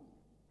tonight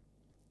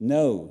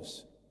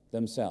knows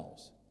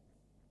themselves.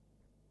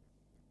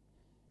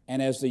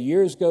 And as the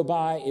years go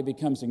by, it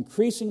becomes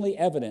increasingly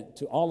evident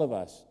to all of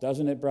us,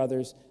 doesn't it,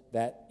 brothers,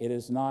 that it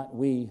is not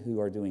we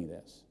who are doing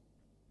this.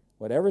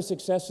 Whatever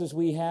successes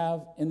we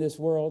have in this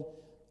world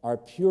are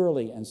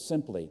purely and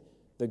simply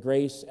the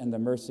grace and the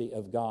mercy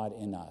of God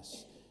in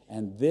us.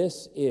 And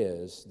this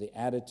is the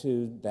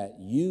attitude that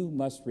you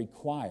must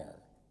require.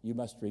 You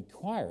must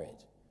require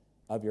it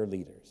of your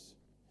leaders.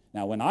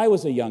 Now, when I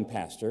was a young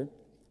pastor,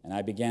 And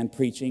I began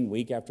preaching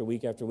week after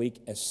week after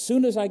week. As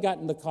soon as I got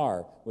in the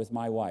car with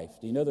my wife,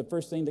 do you know the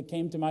first thing that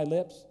came to my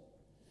lips?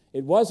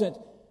 It wasn't,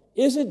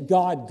 "Isn't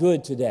God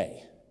good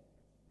today?"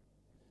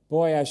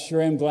 Boy, I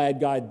sure am glad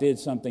God did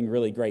something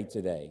really great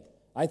today.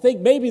 I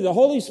think maybe the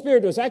Holy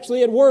Spirit was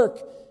actually at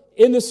work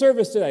in the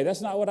service today.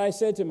 That's not what I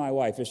said to my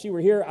wife. If she were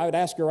here, I would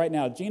ask her right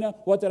now, "Gina,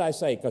 what did I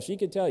say?" Because she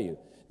could tell you.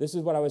 This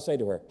is what I would say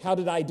to her. How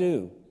did I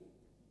do?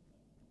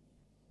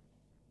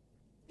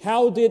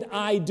 How did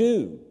I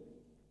do?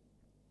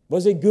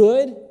 Was it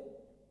good?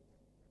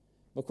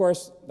 Of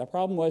course, the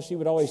problem was she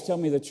would always tell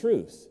me the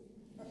truth.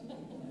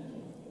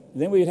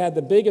 Then we'd have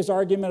the biggest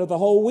argument of the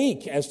whole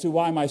week as to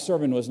why my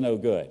sermon was no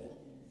good.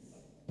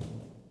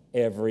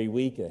 Every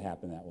week it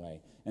happened that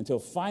way. Until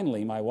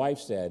finally my wife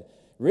said,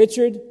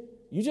 "Richard,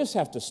 you just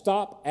have to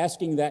stop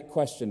asking that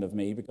question of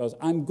me because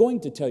I'm going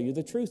to tell you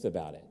the truth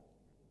about it.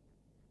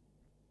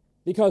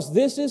 Because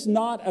this is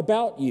not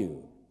about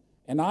you,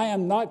 and I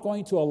am not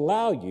going to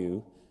allow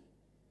you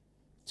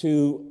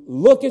to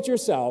look at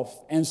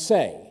yourself and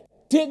say,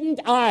 'Didn't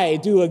I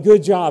do a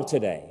good job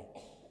today?'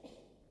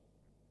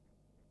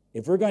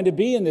 If we're going to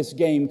be in this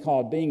game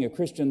called being a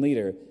Christian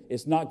leader,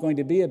 it's not going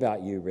to be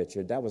about you,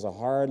 Richard." That was a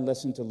hard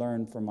lesson to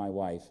learn from my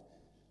wife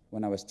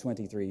when I was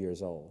 23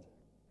 years old.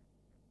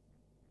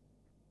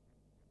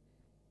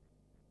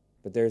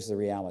 But there's the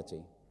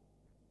reality.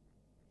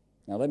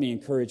 Now, let me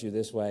encourage you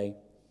this way.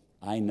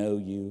 I know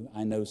you.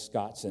 I know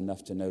Scots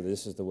enough to know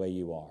this is the way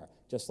you are.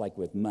 Just like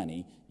with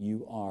money,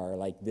 you are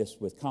like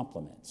this with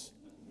compliments.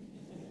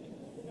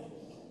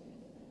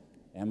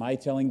 Am I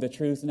telling the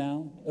truth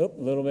now? A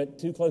little bit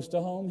too close to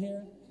home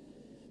here?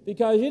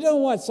 Because you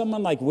don't want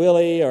someone like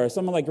Willie or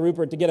someone like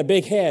Rupert to get a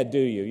big head, do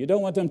you? You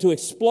don't want them to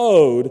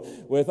explode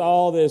with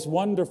all this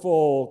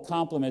wonderful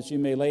compliments you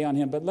may lay on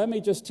him. But let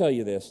me just tell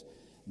you this.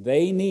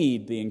 They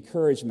need the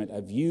encouragement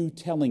of you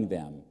telling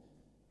them,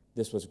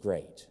 "This was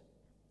great.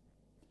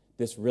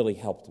 This really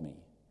helped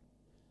me.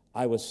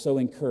 I was so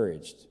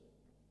encouraged."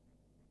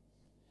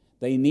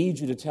 They need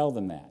you to tell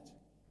them that.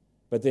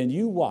 But then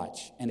you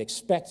watch and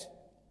expect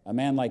a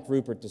man like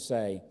Rupert to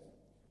say,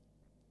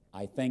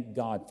 "I thank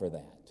God for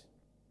that.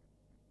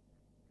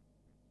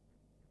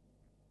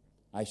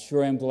 I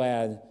sure am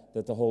glad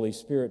that the Holy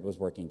Spirit was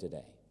working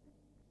today.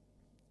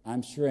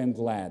 I'm sure am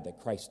glad that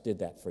Christ did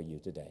that for you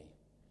today,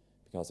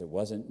 because it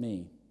wasn't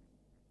me."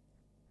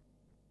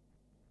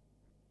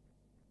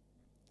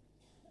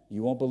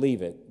 You won't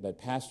believe it, but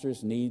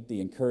pastors need the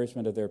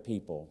encouragement of their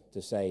people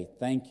to say,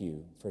 "Thank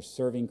you for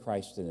serving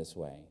Christ in this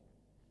way."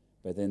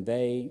 But then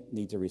they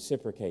need to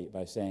reciprocate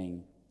by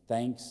saying,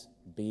 "Thanks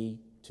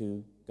be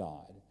to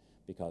God,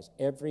 because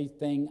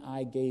everything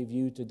I gave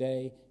you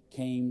today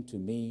came to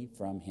me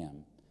from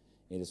Him.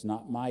 It is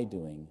not my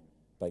doing,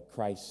 but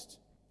Christ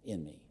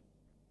in me."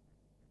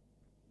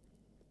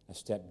 A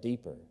step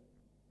deeper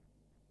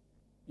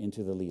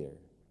into the leader.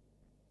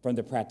 From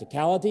the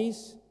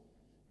practicalities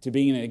to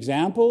being an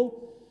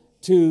example,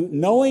 to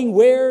knowing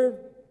where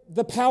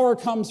the power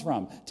comes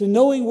from, to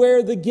knowing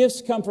where the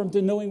gifts come from,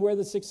 to knowing where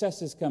the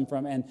successes come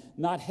from, and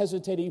not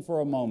hesitating for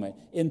a moment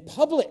in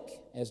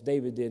public, as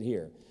David did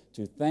here,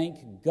 to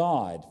thank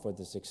God for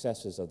the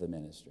successes of the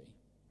ministry.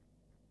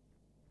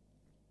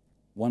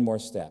 One more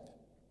step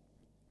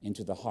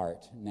into the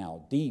heart,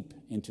 now deep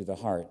into the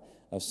heart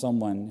of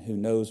someone who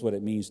knows what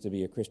it means to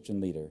be a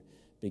Christian leader,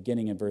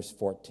 beginning in verse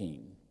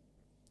 14.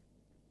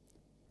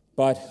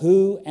 "But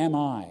who am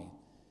I,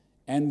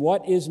 and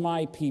what is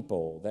my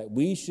people, that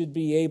we should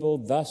be able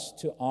thus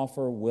to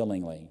offer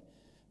willingly?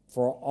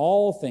 For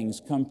all things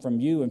come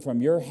from you, and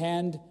from your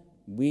hand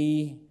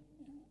we've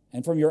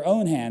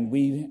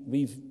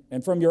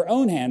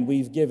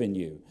given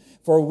you.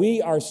 For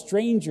we are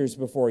strangers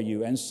before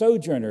you, and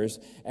sojourners,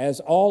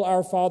 as all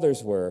our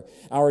fathers were.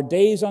 Our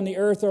days on the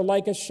earth are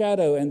like a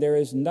shadow, and there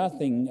is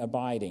nothing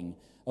abiding.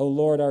 O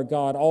Lord our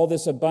God, all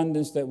this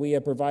abundance that we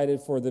have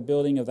provided for the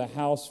building of the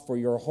house for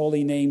your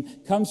holy name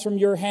comes from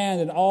your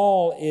hand, and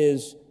all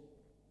is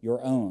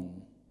your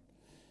own.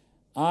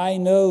 I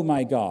know,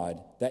 my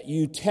God, that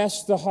you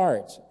test the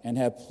heart and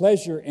have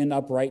pleasure in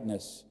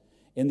uprightness.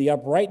 In the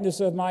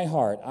uprightness of my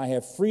heart, I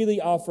have freely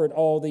offered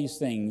all these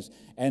things,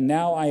 and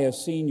now I have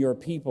seen your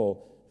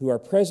people who are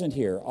present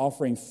here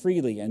offering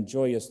freely and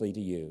joyously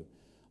to you.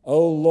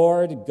 O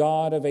Lord,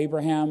 God of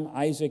Abraham,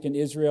 Isaac, and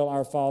Israel,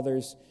 our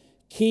fathers,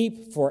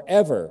 keep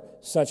forever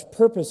such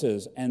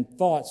purposes and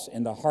thoughts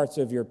in the hearts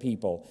of your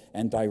people,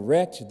 and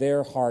direct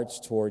their hearts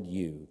toward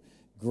you.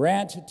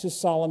 Grant to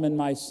Solomon,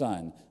 my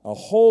son, a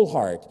whole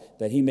heart,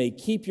 that he may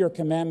keep your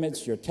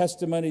commandments, your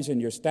testimonies, and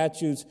your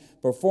statutes,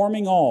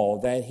 performing all,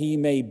 that he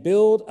may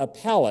build a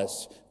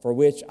palace for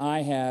which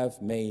I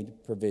have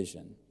made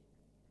provision."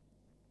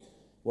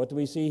 What do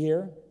we see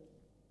here?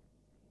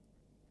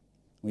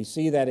 We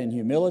see that in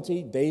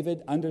humility,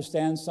 David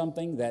understands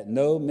something that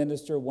no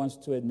minister wants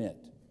to admit.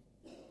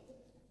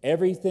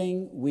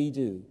 Everything we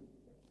do,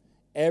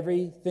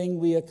 everything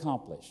we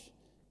accomplish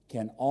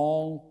can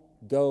all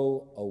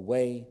go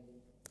away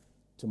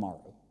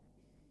tomorrow.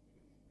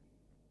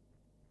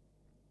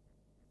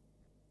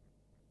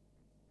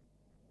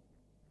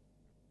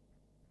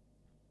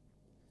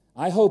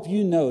 I hope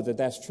you know that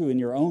that's true in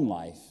your own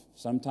life.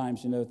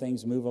 Sometimes,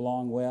 things move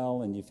along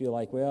well, and you feel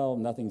like, well,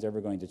 nothing's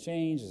ever going to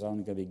change. It's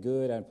only going to be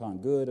good upon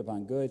good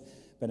upon good.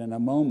 But in a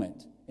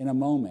moment,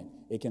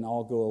 it can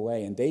all go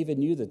away. And David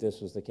knew that this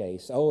was the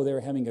case. Oh, they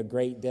were having a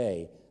great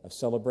day of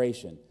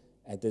celebration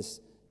at this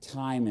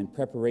time in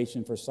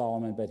preparation for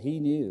Solomon, but he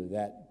knew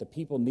that the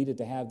people needed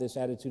to have this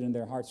attitude in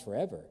their hearts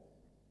forever.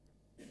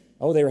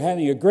 Oh, they were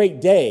having a great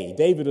day.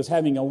 David was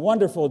having a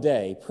wonderful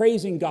day,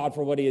 praising God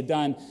for what he had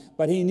done,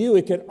 but he knew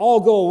it could all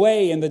go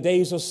away in the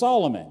days of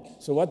Solomon.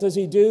 So what does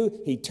he do?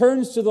 He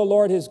turns to the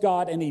Lord his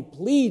God and he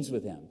pleads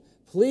with him.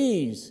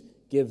 Please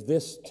give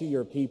this to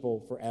your people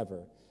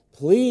forever.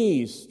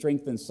 Please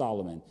strengthen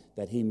Solomon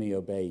that he may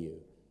obey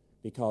you,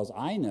 because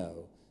I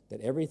know that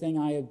everything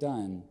I have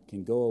done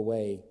can go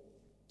away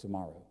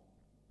tomorrow.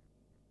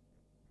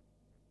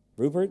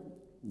 Rupert,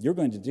 you're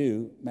going to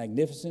do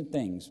magnificent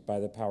things by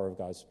the power of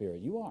God's Spirit.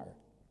 You are.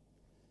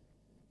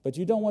 But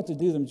you don't want to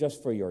do them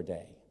just for your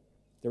day.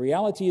 The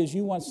reality is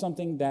you want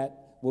something that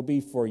will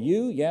be for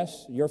you,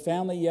 yes, your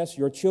family, yes,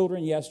 your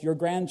children, yes, your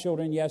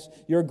grandchildren, yes,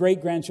 your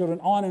great-grandchildren,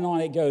 on and on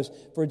it goes,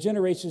 for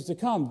generations to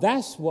come.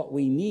 That's what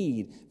we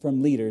need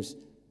from leaders.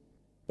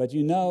 But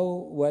you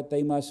know what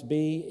they must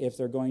be if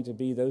they're going to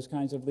be those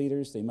kinds of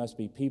leaders? They must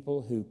be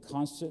people who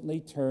constantly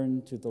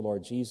turn to the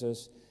Lord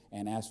Jesus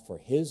and ask for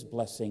his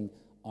blessing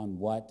on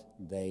what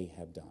they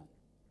have done.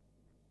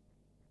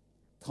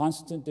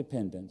 Constant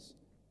dependence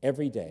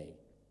every day,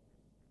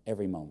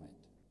 every moment,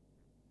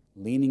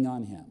 leaning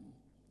on him.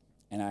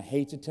 And I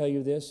hate to tell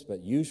you this,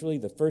 but usually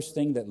the first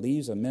thing that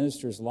leaves a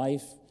minister's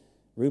life,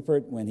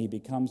 Rupert, when he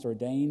becomes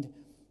ordained,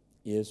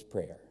 is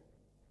prayer.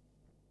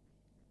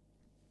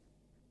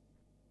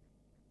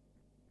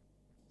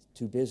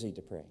 Too busy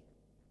to pray.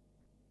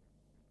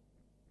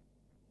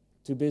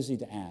 Too busy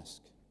to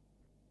ask.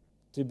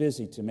 Too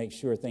busy to make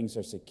sure things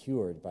are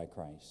secured by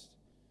Christ.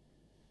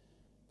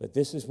 But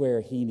this is where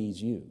he needs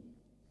you.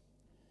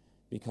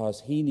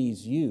 Because he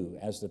needs you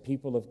as the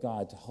people of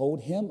God to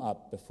hold him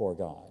up before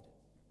God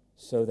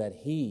so that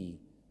he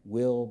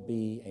will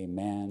be a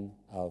man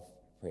of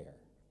prayer.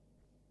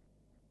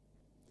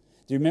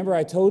 Do you remember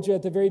I told you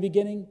at the very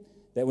beginning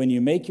that when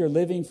you make your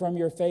living from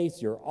your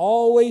faith, you're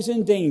always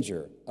in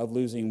danger of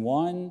losing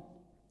one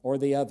or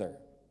the other?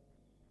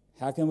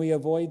 How can we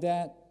avoid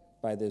that?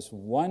 By this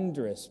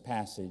wondrous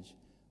passage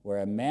where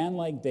a man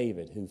like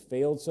David, who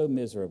failed so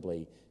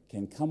miserably,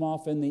 can come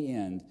off in the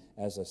end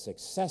as a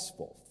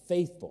successful,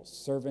 faithful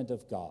servant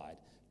of God.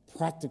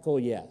 Practical,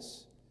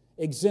 yes.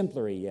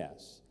 Exemplary,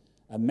 yes.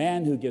 A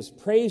man who gives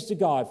praise to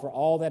God for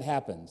all that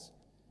happens,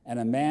 and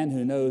a man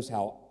who knows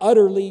how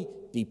utterly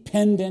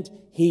dependent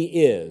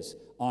he is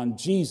on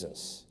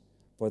Jesus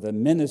for the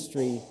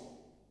ministry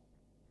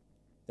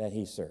that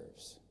he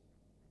serves.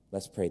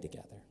 Let's pray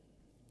together.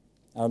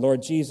 Our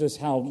Lord Jesus,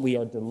 how we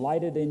are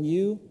delighted in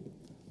you,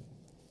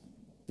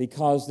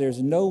 because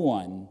there's no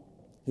one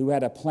who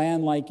had a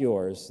plan like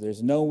yours.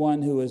 There's no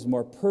one who is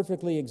more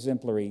perfectly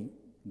exemplary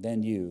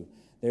than you.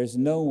 There's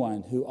no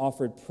one who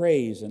offered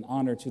praise and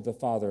honor to the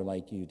Father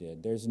like you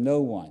did. There's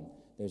no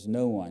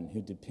one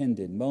who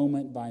depended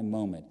moment by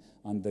moment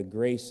on the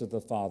grace of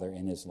the Father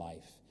in his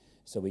life.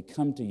 So we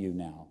come to you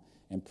now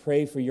and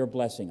pray for your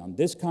blessing on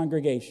this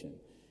congregation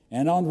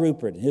and on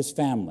Rupert and his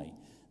family,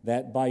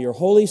 that by your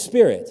Holy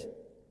Spirit,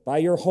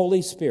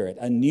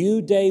 a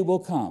new day will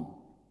come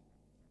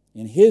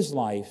in his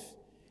life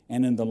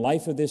and in the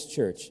life of this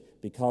church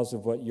because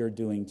of what you're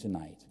doing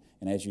tonight.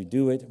 And as you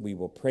do it, we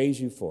will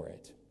praise you for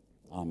it.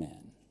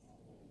 Amen.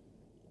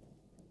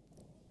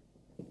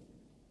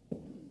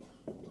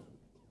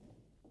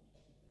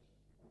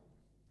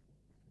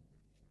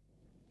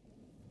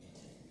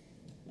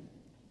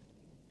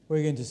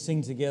 We're going to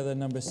sing together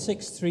number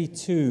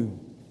 632.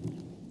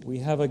 We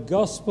have a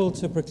gospel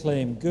to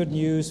proclaim, good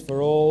news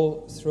for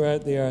all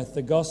throughout the earth,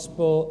 the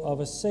gospel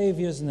of a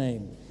Saviour's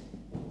name.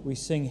 We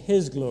sing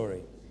his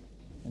glory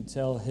and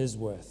tell his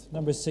worth.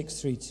 Number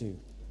 632.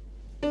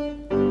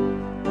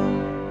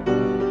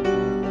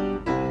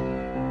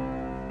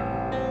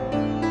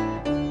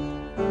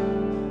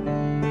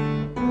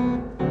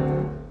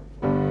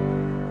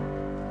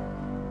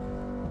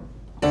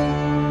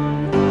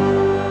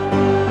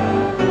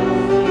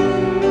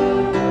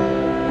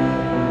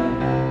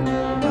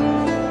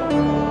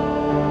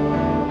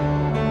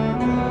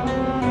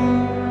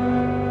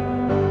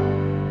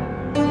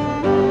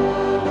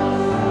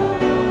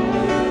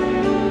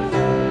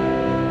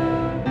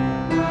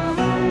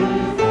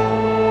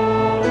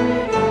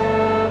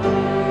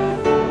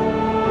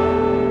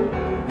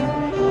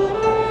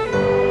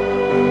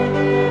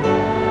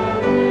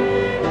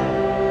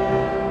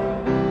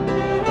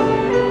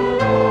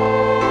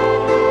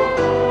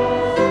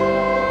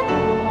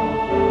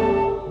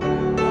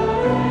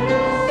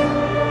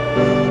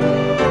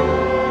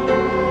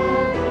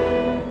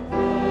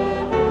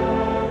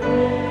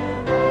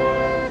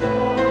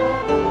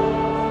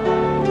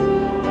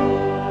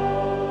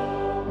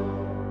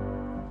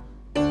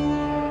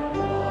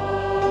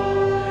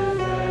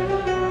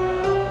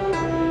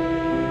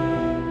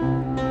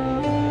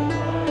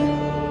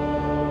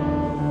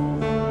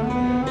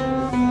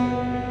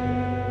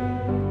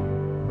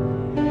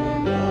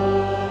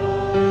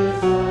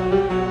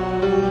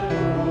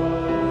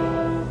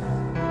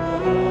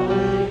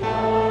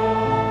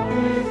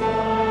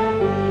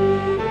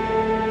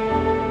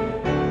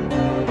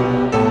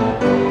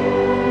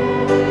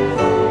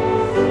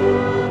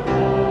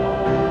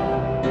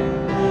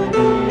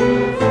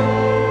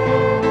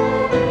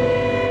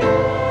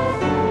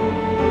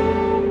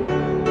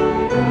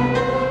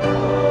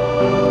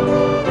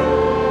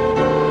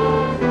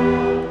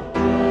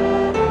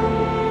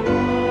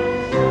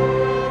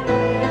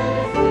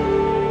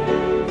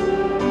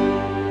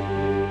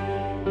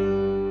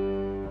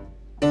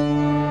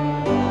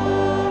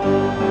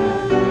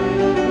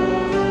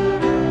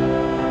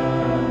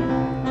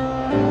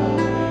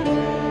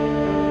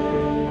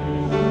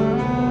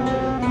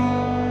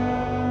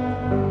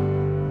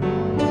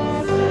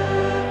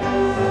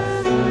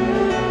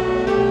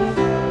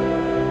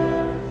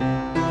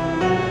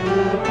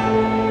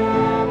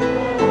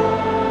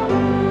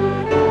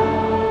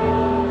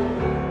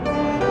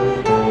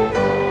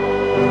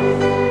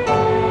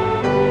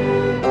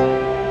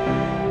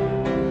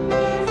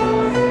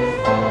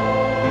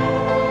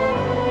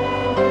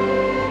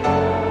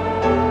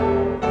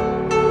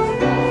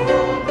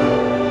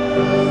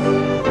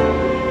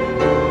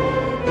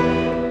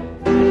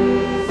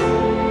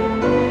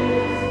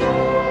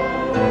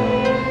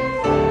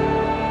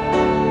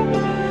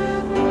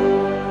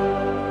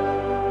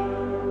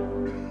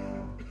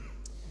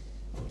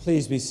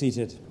 Please be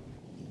seated.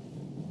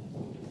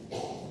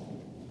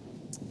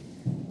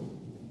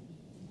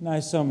 Now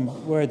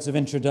some words of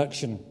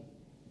introduction.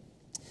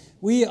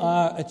 We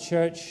are a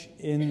church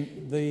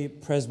in the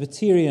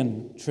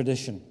Presbyterian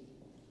tradition.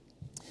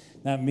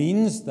 That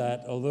means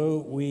that although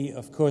we,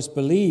 of course,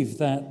 believe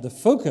that the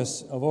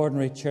focus of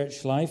ordinary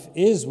church life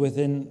is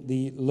within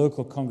the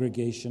local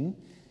congregation,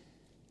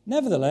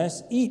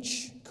 nevertheless,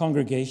 each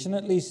congregation,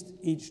 at least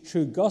each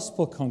true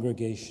gospel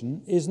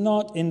congregation, is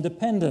not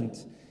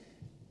independent,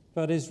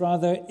 but is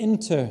rather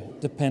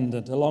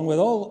interdependent, along with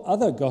all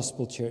other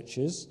gospel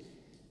churches,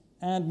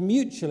 and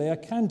mutually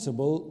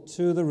accountable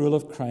to the rule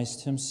of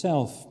Christ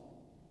himself.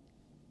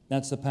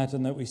 That's the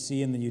pattern that we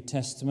see in the New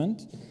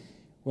Testament,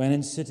 when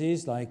in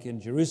cities like in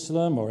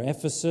Jerusalem or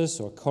Ephesus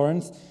or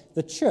Corinth,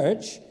 the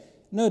church,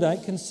 no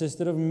doubt,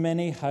 consisted of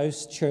many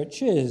house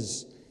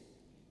churches.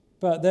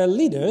 But their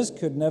leaders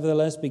could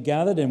nevertheless be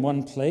gathered in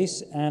one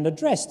place and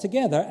addressed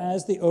together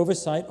as the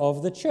oversight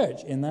of the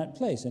church in that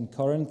place, in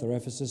Corinth or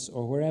Ephesus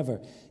or wherever,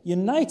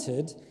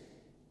 united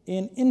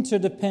in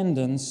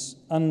interdependence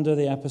under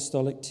the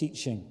apostolic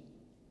teaching.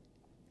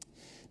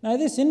 Now,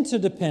 this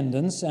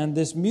interdependence and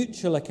this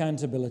mutual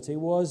accountability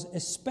was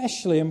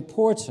especially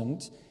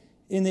important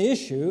in the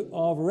issue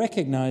of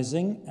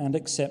recognizing and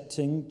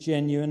accepting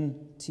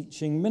genuine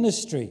teaching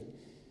ministry.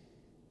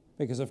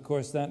 Because, of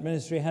course, that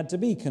ministry had to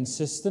be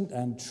consistent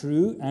and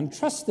true and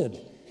trusted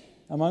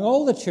among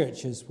all the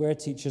churches where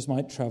teachers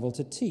might travel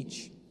to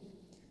teach.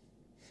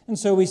 And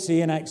so we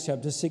see in Acts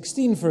chapter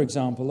 16, for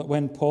example, that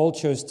when Paul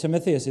chose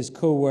Timothy as his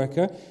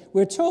co-worker,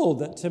 we're told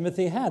that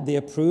Timothy had the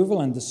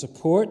approval and the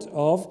support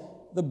of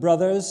the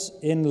brothers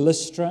in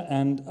Lystra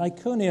and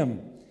Iconium.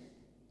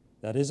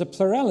 That is a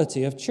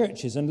plurality of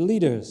churches and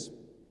leaders.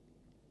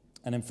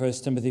 And in 1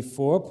 Timothy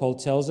 4, Paul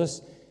tells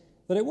us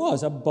that it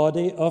was a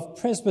body of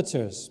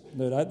presbyters,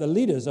 no doubt the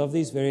leaders of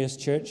these various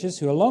churches,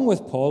 who along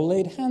with Paul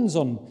laid hands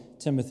on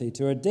Timothy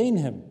to ordain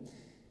him,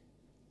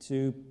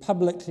 to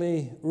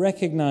publicly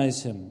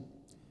recognize him,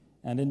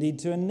 and indeed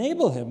to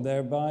enable him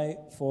thereby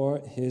for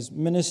his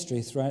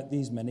ministry throughout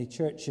these many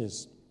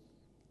churches.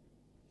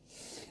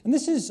 And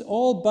this is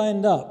all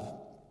bound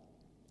up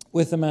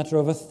with the matter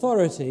of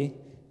authority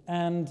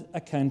and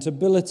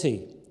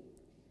accountability.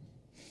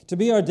 To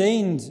be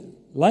ordained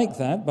like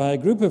that by a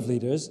group of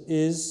leaders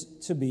is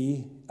to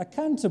be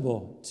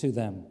accountable to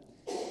them,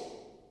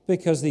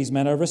 because these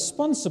men are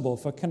responsible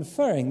for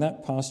conferring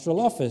that pastoral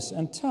office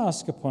and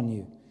task upon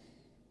you.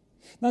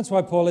 That's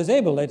why Paul is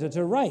able later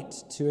to write,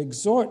 to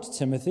exhort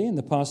Timothy in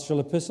the pastoral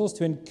epistles,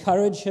 to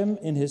encourage him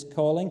in his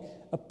calling,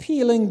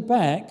 appealing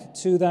back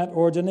to that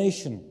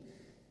ordination.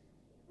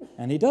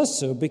 And he does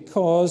so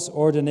because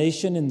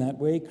ordination in that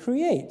way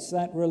creates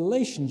that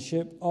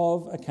relationship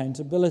of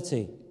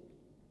accountability.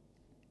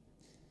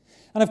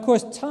 And of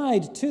course,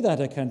 tied to that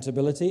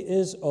accountability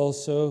is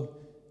also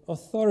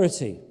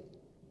authority.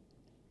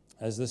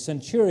 As the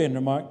centurion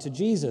remarked to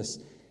Jesus,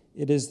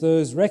 it is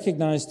those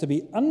recognized to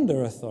be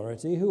under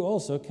authority who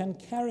also can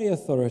carry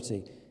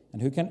authority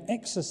and who can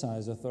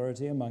exercise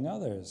authority among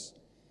others.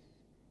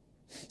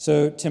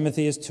 So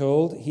Timothy is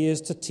told he is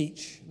to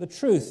teach the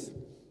truth,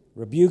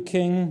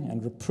 rebuking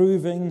and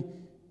reproving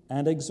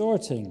and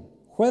exhorting,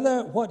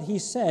 whether what he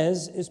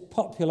says is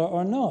popular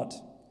or not.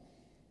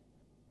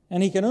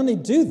 And he can only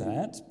do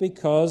that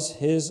because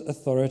his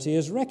authority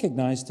is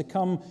recognized to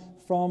come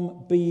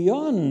from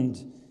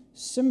beyond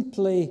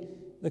simply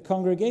the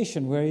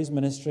congregation where he's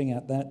ministering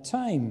at that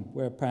time,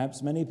 where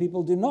perhaps many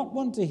people do not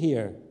want to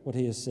hear what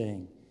he is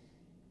saying.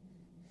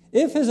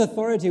 If his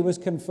authority was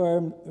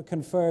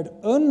conferred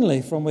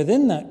only from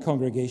within that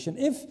congregation,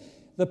 if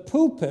the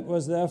pulpit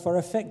was therefore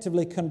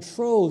effectively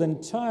controlled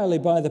entirely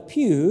by the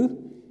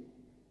pew,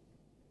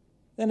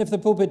 then if the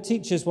pulpit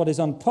teaches what is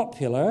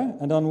unpopular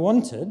and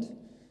unwanted,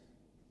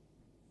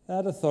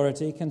 that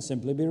authority can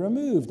simply be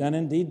removed, and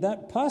indeed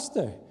that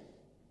pastor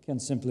can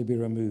simply be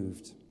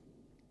removed.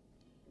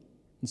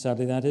 And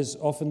sadly, that is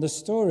often the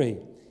story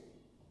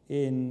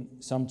in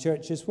some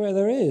churches where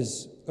there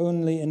is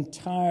only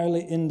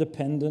entirely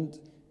independent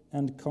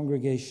and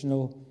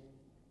congregational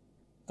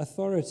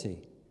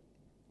authority,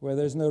 where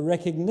there's no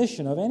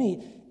recognition of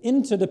any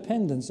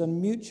interdependence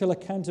and mutual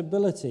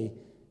accountability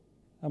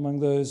among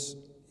those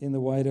in the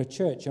wider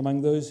church,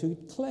 among those who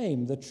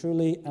claim the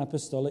truly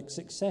apostolic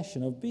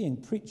succession of being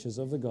preachers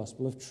of the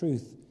gospel of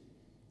truth.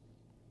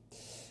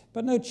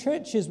 But no,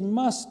 churches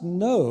must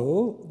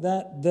know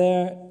that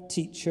their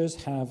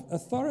teachers have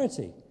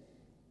authority,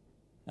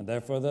 and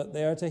therefore that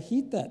they are to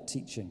heed that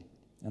teaching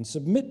and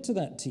submit to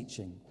that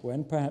teaching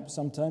when perhaps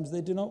sometimes they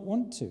do not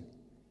want to.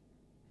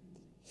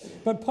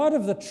 But part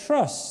of the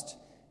trust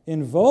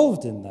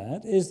involved in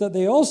that is that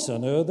they also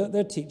know that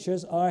their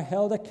teachers are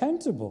held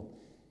accountable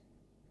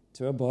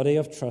to a body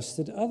of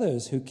trusted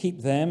others who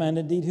keep them and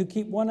indeed who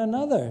keep one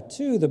another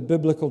to the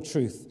biblical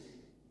truth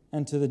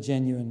and to the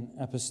genuine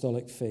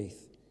apostolic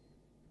faith.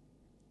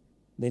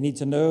 They need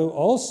to know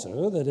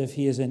also that if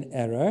he is in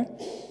error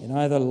in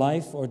either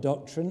life or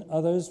doctrine,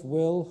 others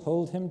will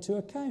hold him to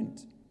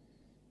account.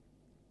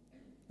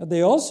 But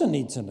they also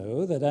need to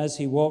know that as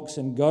he walks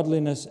in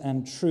godliness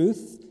and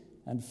truth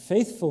and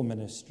faithful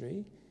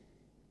ministry,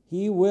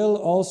 he will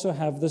also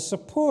have the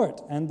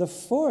support and the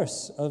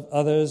force of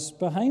others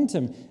behind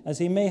him, as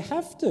he may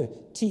have to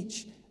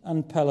teach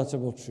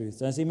unpalatable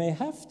truths, as he may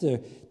have to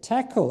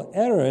tackle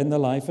error in the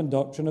life and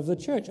doctrine of the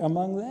church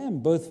among them,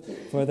 both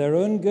for their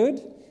own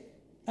good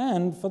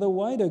and for the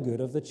wider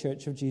good of the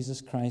Church of Jesus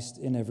Christ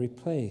in every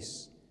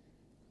place.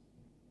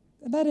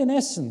 And that, in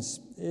essence,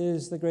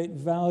 is the great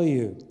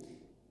value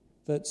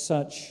that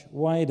such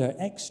wider,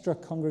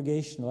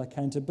 extra-congregational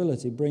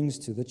accountability brings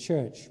to the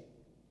church.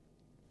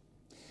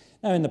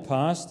 Now, in the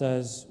past,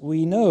 as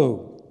we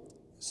know,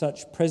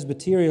 such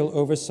presbyterial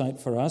oversight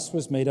for us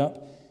was made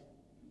up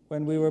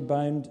when we were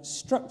bound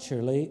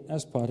structurally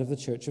as part of the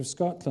Church of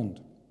Scotland.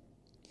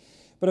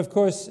 But of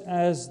course,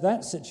 as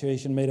that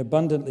situation made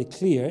abundantly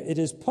clear, it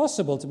is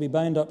possible to be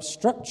bound up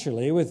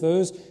structurally with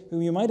those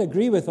whom you might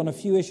agree with on a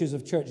few issues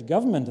of church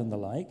government and the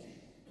like,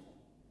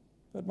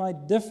 but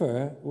might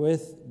differ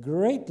with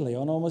greatly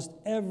on almost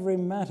every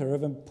matter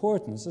of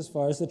importance as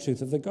far as the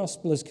truth of the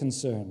gospel is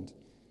concerned.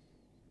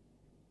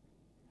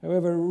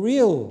 However,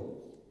 real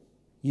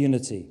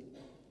unity,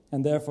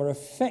 and therefore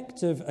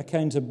effective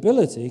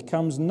accountability,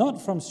 comes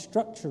not from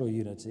structural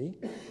unity,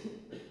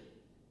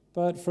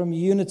 but from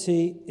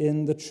unity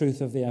in the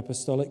truth of the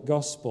apostolic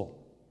gospel.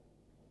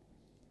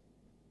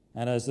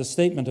 And as the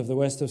statement of the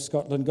West of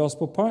Scotland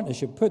Gospel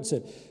Partnership puts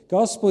it,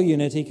 gospel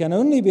unity can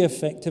only be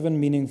effective and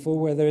meaningful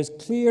where there is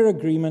clear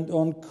agreement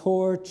on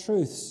core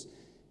truths,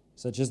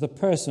 such as the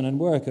person and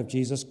work of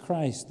Jesus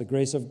Christ, the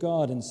grace of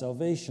God in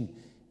salvation,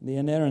 and the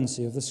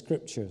inerrancy of the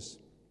Scriptures.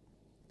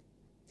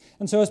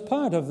 And so, as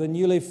part of the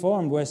newly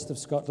formed West of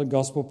Scotland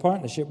Gospel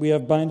Partnership, we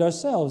have bound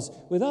ourselves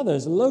with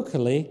others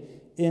locally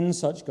in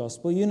such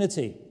gospel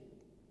unity.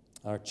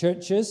 Our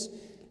churches,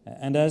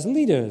 and as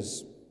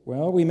leaders,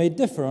 well, we may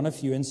differ on a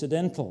few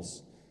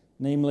incidentals,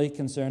 namely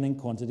concerning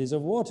quantities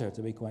of water,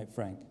 to be quite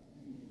frank.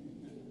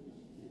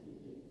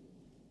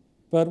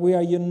 But we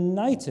are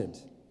united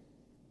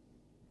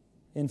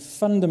in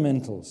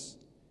fundamentals,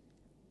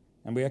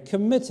 and we are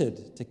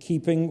committed to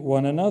keeping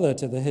one another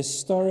to the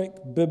historic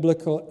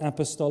biblical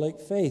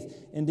apostolic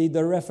faith, indeed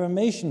the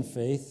Reformation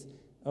faith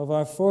of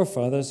our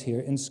forefathers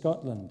here in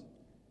Scotland.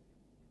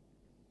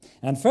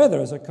 And further,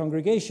 as a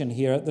congregation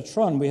here at the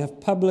Tron, we have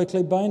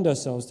publicly bound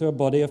ourselves to a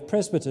body of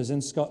presbyters in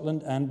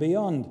Scotland and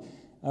beyond,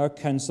 our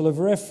council of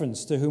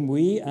reference, to whom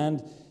we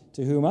and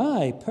to whom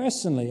I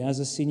personally, as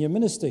a senior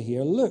minister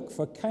here, look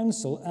for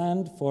counsel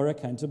and for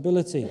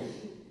accountability.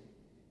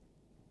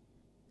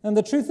 And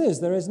the truth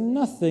is, there is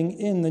nothing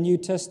in the New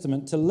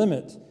Testament to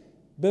limit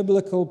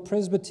biblical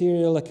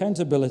presbyterial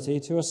accountability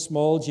to a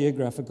small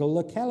geographical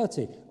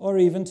locality or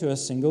even to a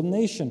single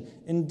nation.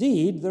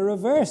 Indeed, the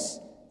reverse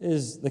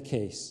is the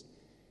case.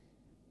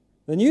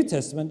 The New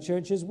Testament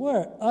churches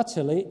were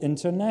utterly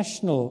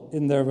international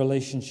in their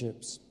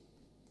relationships.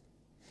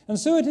 And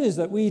so it is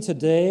that we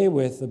today,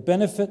 with the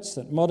benefits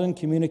that modern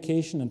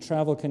communication and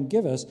travel can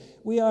give us,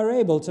 we are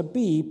able to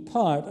be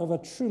part of a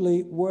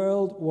truly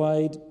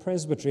worldwide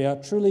presbytery,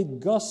 a truly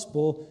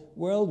gospel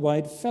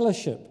worldwide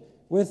fellowship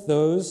with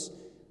those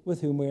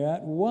with whom we are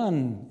at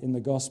one in the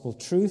gospel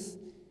truth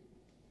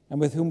and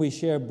with whom we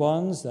share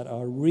bonds that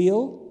are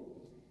real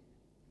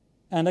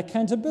and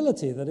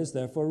accountability that is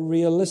therefore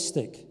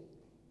realistic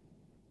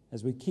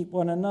as we keep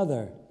one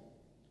another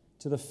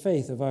to the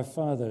faith of our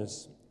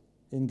fathers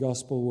in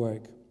gospel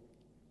work.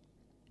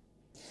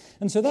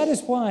 And so that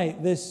is why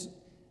this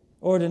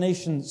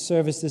ordination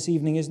service this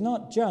evening is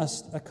not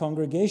just a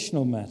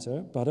congregational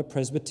matter, but a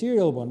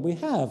presbyterial one. We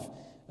have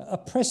a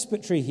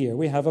presbytery here.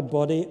 We have a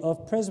body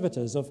of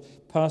presbyters, of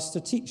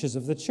pastor teachers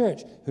of the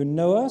church who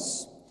know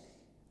us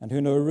and who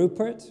know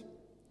Rupert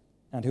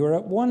and who are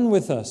at one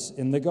with us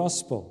in the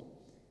gospel.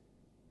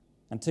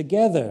 And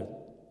together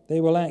they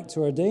will act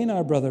to ordain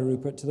our brother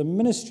Rupert to the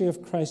ministry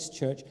of Christ's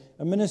church,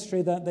 a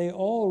ministry that they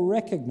all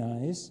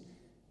recognize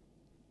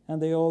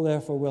and they all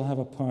therefore will have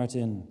a part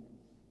in.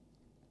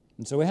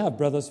 And so we have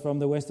brothers from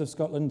the West of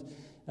Scotland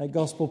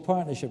Gospel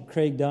Partnership.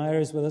 Craig Dyer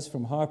is with us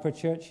from Harper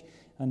Church,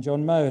 and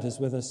John Mowat is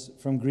with us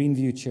from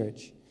Greenview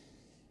Church.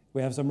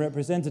 We have some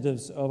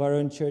representatives of our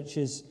own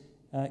church's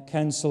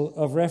Council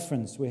of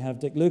Reference. We have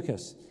Dick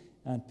Lucas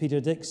and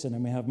Peter Dixon,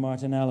 and we have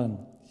Martin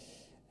Allen.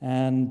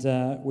 And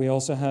we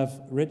also have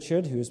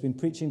Richard, who has been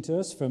preaching to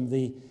us from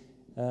the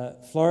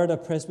Florida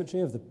Presbytery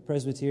of the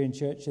Presbyterian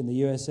Church in the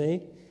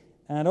USA,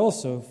 and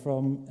also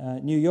from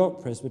New York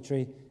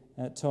Presbytery,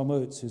 Tom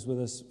Oates, who's with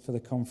us for the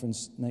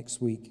conference next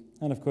week.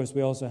 And of course,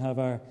 we also have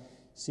our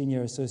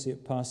senior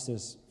associate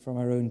pastors from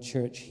our own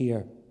church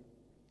here.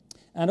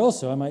 And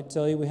also, I might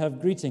tell you, we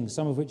have greetings,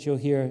 some of which you'll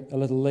hear a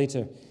little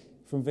later,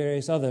 from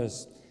various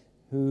others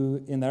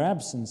who, in their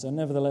absence, are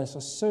nevertheless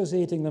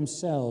associating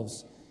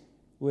themselves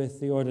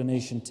with the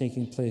ordination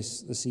taking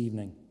place this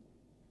evening.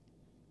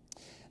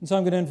 And so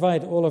I'm going to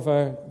invite all of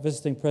our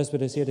visiting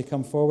presbyters here to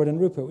come forward. And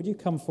Rupert, would you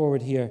come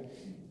forward here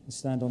and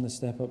stand on the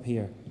step up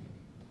here?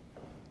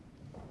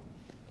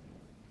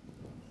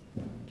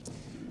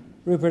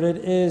 Rupert, it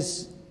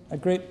is a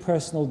great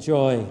personal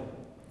joy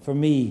for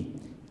me,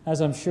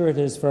 as I'm sure it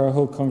is for our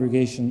whole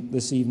congregation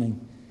this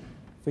evening,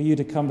 for you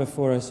to come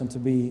before us and to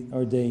be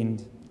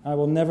ordained. I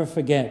will never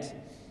forget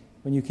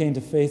when you came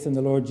to faith in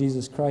the Lord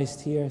Jesus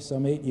Christ here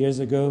some 8 years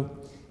ago,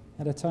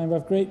 at a time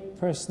of great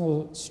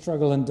personal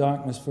struggle and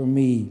darkness for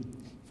me,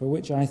 for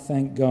which I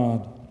thank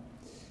God.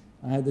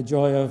 I had the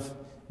joy of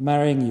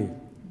marrying you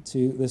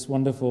to this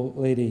wonderful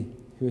lady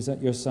who is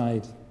at your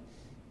side.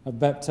 I've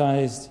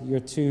baptized your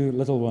 2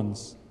 little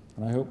ones,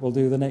 and I hope we'll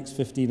do the next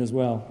 15 as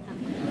well.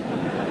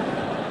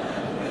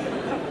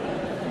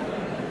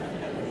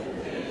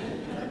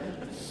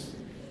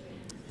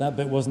 That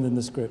bit wasn't in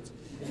the script.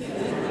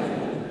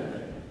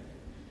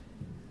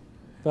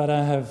 But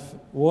I have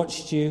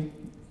watched you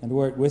and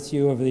worked with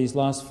you over these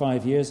last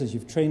 5 years as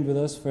you've trained with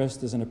us,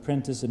 first as an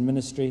apprentice in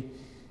ministry,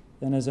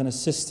 then as an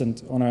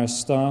assistant on our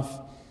staff.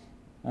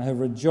 I have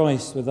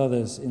rejoiced with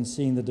others in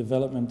seeing the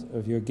development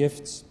of your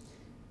gifts,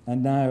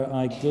 and now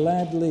I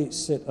gladly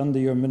sit under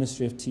your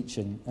ministry of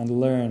teaching and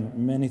learn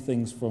many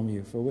things from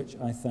you, for which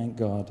I thank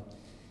God.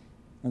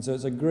 And so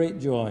it's a great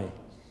joy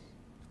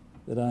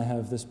that I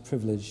have this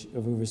privilege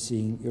of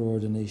overseeing your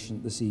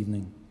ordination this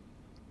evening.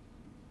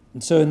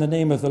 And so in the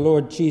name of the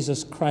Lord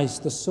Jesus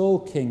Christ, the sole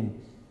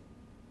King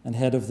and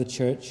head of the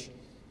church,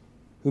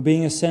 who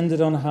being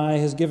ascended on high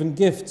has given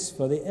gifts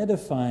for the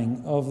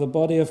edifying of the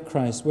body of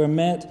Christ, we're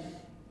met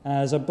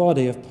as a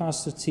body of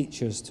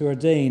pastor-teachers to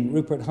ordain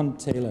Rupert Hunt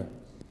Taylor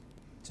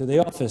to the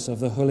office of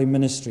the holy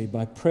ministry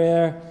by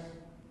prayer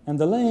and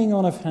the laying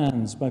on of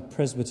hands by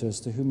presbyters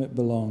to whom it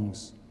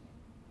belongs,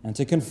 and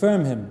to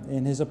confirm him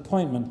in his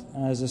appointment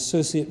as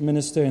associate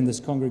minister in this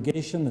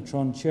congregation, the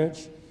Tron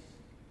Church,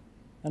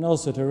 and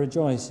also to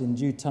rejoice in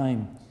due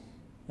time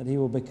that he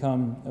will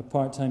become a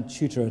part-time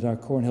tutor at our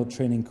Cornhill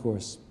training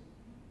course.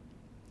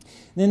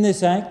 And in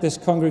this act, this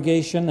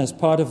congregation, as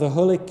part of the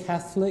Holy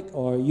Catholic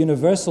or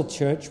Universal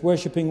Church,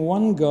 worshipping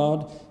one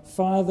God,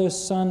 Father,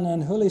 Son,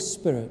 and Holy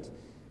Spirit,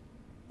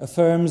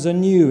 affirms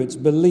anew its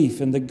belief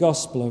in the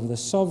gospel of the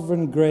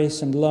sovereign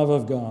grace and love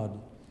of God,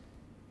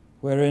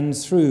 wherein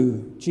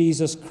through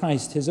Jesus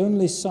Christ, his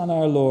only Son,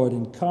 our Lord,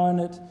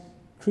 incarnate,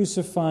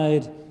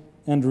 crucified,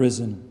 and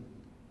risen,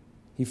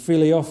 he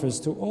freely offers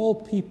to all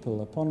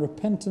people, upon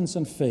repentance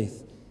and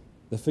faith,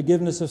 the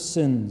forgiveness of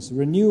sins,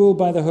 renewal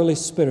by the Holy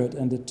Spirit,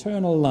 and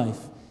eternal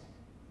life,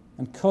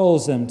 and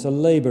calls them to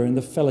labor in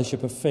the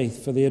fellowship of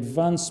faith for the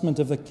advancement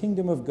of the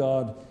kingdom of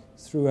God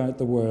throughout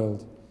the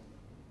world.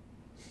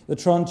 The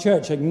Tron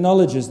Church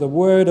acknowledges the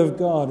Word of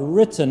God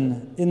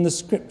written in the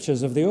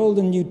Scriptures of the Old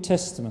and New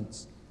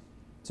Testaments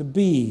to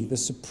be the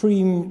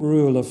supreme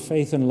rule of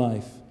faith and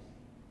life,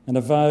 and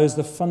avows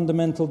the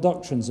fundamental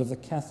doctrines of the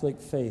Catholic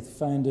faith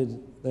founded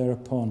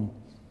thereupon.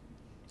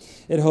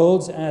 It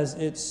holds as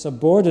its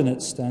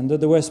subordinate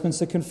standard the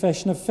Westminster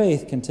Confession of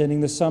Faith,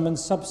 containing the sum and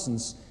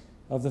substance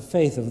of the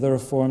faith of the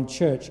Reformed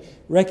Church,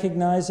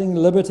 recognizing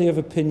liberty of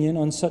opinion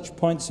on such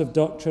points of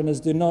doctrine as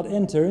do not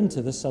enter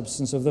into the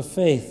substance of the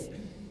faith.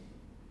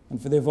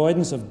 And for the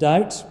avoidance of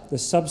doubt, the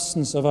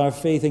substance of our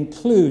faith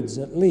includes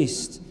at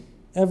least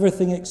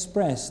everything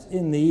expressed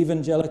in the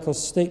evangelical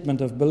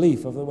statement of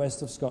belief of the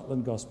West of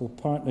Scotland Gospel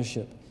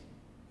Partnership,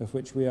 of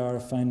which we are a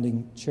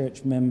founding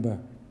church member.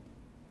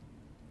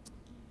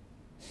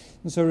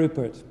 And so,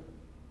 Rupert,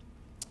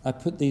 I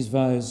put these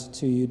vows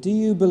to you. Do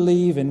you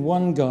believe in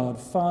one God,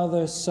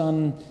 Father,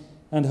 Son,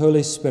 and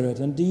Holy Spirit?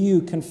 And do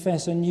you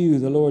confess anew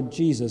the Lord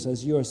Jesus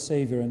as your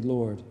Savior and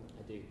Lord?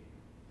 I do.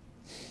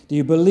 Do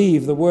you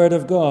believe the Word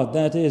of God,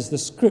 that is, the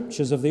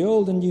Scriptures of the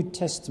Old and New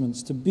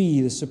Testaments, to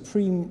be the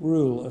supreme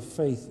rule of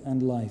faith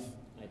and life?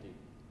 I do.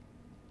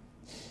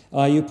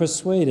 Are you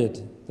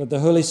persuaded that the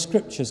Holy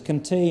Scriptures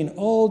contain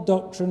all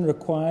doctrine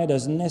required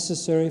as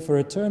necessary for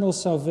eternal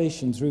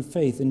salvation through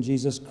faith in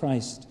Jesus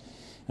Christ?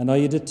 And are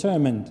you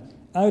determined,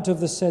 out of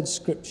the said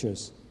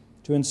Scriptures,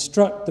 to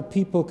instruct the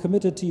people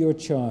committed to your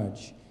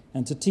charge,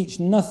 and to teach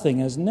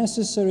nothing as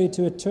necessary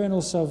to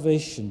eternal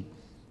salvation,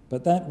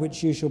 but that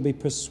which you shall be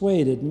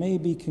persuaded may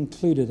be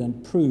concluded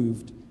and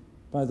proved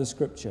by the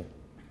Scripture?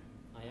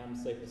 I am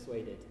so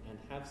persuaded and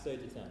have so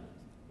determined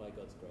by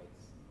God's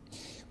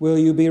grace. Will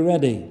you be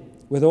ready,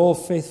 with all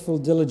faithful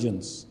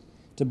diligence,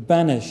 to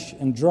banish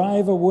and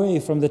drive away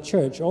from the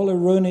church all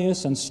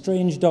erroneous and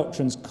strange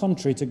doctrines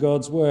contrary to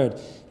God's word,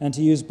 and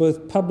to use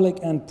both public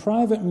and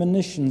private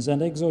monitions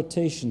and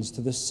exhortations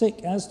to the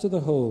sick as to the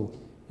whole,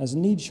 as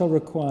need shall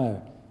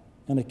require,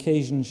 and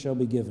occasion shall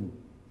be given?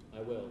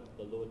 I will,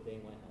 the Lord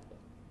being my helper.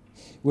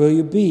 Will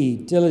you be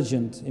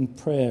diligent in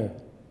prayer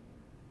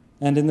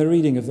and in the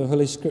reading of the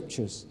Holy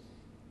Scriptures,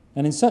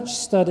 and in such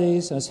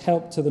studies as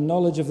help to the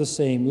knowledge of the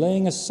same,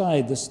 laying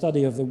aside the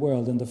study of the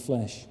world and the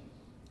flesh?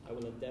 I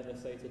will endeavour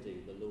so to do,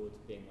 the Lord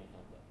being my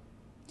helper.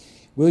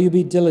 Will you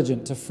be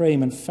diligent to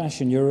frame and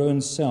fashion your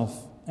own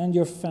self and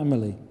your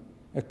family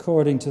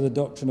according to the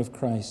doctrine of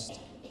Christ,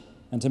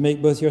 and to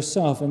make both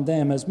yourself and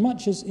them, as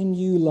much as in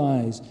you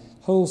lies,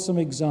 wholesome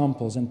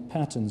examples and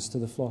patterns to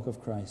the flock of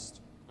Christ?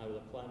 I will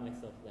apply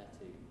myself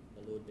thereto,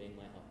 the Lord being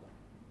my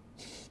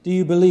helper. Do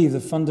you believe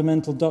the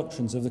fundamental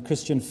doctrines of the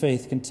Christian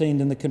faith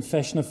contained in the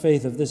Confession of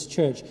Faith of this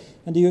church?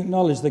 And do you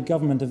acknowledge the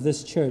government of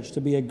this church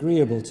to be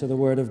agreeable to the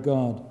Word of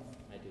God?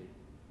 I do.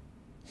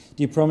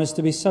 Do you promise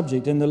to be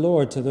subject in the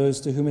Lord to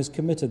those to whom is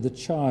committed the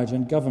charge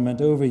and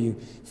government over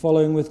you,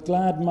 following with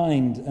glad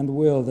mind and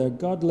will their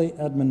godly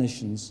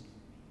admonitions,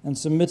 and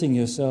submitting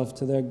yourself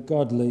to their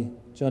godly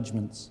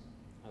judgments?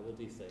 I will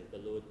do so, the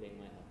Lord being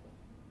my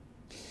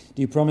helper.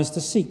 Do you promise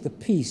to seek the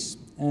peace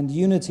and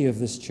unity of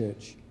this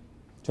church,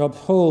 to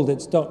uphold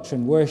its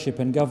doctrine, worship,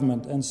 and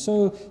government, and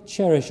so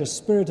cherish a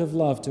spirit of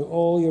love to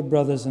all your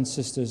brothers and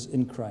sisters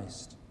in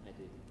Christ? I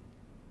do.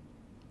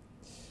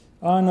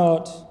 Are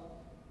not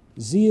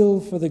zeal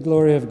for the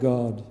glory of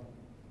God,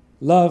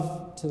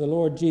 love to the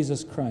Lord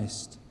Jesus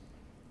Christ,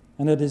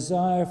 and a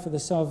desire for the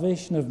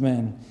salvation of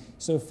men,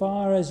 so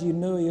far as you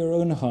know your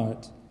own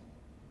heart,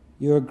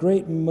 your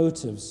great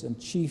motives and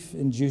chief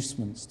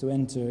inducements to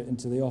enter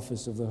into the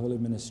office of the holy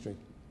ministry?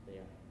 They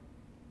are.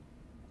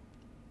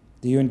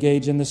 Do you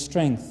engage in the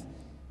strength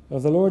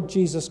of the Lord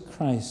Jesus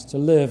Christ to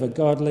live a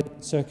godly,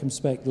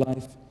 circumspect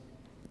life,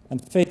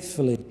 and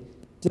faithfully,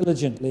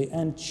 diligently,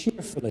 and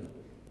cheerfully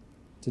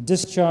to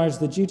discharge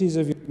the duties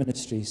of your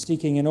ministry,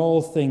 seeking in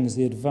all things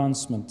the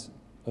advancement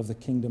of the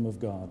kingdom of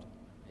God?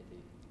 I do.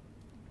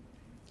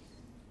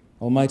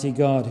 Almighty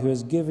God, who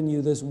has given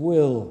you this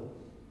will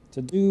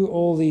to do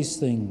all these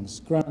things,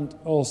 grant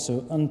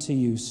also unto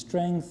you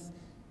strength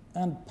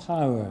and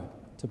power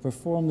to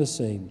perform the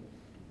same,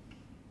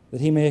 that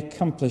he may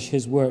accomplish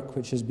his work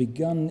which has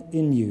begun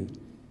in you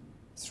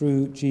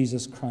through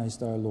Jesus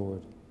Christ our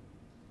Lord.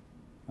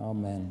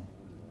 Amen.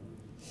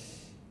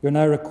 You're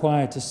now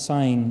required to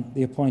sign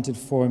the appointed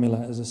formula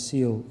as a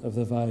seal of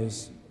the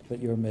vows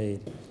that you're made.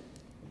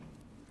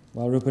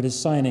 While Rupert is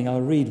signing,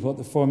 I'll read what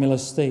the formula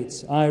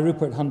states. I,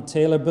 Rupert Hunt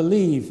Taylor,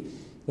 believe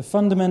the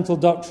fundamental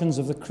doctrines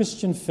of the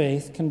Christian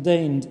faith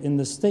contained in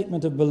the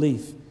Statement of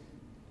Belief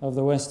of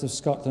the West of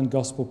Scotland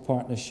Gospel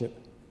Partnership.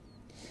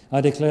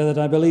 I declare that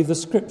I believe the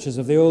Scriptures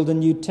of the Old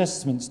and New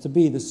Testaments to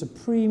be the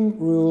supreme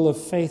rule of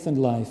faith and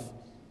life,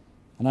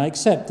 and I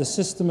accept the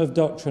system of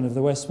doctrine of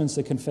the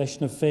Westminster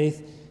Confession of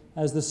Faith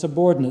as the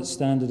subordinate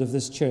standard of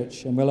this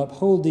church, and will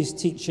uphold these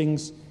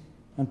teachings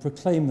and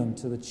proclaim them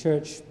to the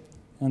church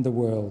and the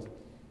world.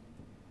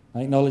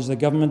 I acknowledge the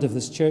government of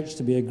this church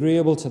to be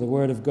agreeable to the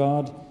Word of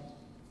God,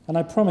 and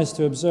I promise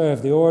to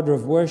observe the order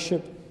of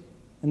worship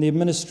and the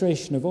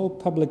administration of all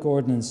public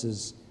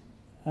ordinances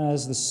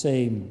as the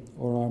same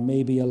or are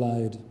may be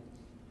allowed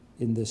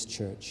in this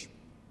church.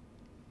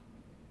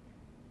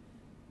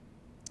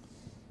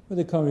 Will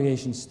the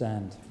congregation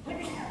stand?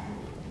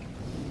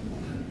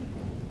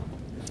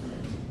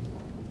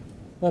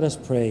 Let us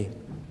pray.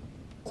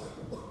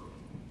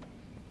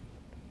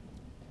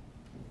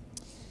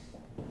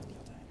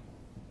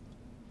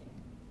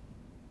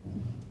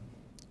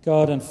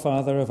 God and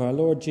Father of our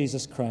Lord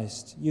Jesus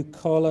Christ, you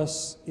call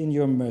us in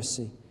your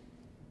mercy.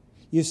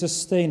 You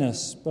sustain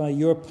us by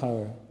your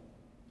power.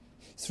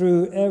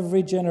 Through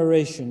every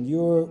generation,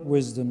 your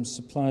wisdom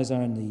supplies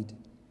our need.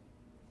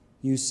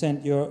 You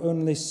sent your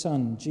only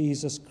Son,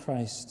 Jesus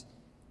Christ,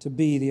 to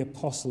be the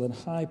apostle and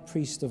high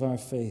priest of our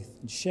faith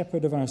and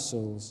shepherd of our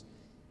souls.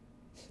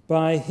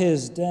 By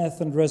his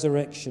death and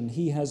resurrection,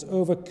 he has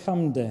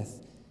overcome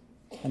death,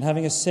 and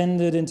having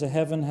ascended into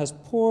heaven, has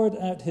poured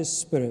out his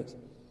Spirit,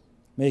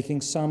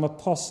 making some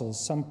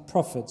apostles, some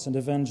prophets and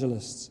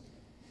evangelists,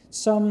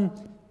 some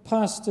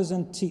pastors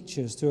and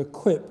teachers, to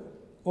equip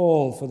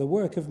all for the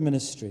work of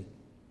ministry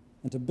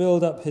and to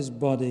build up his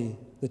body,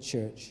 the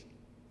church.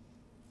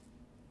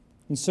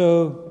 And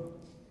so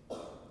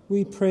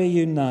we pray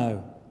you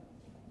now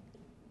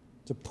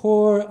to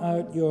pour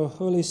out your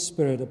Holy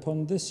Spirit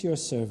upon this your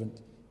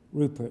servant,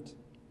 Rupert,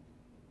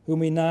 whom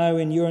we now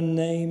in your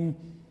name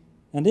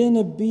and in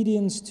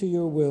obedience to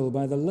your will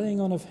by the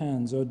laying on of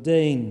hands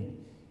ordain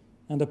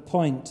and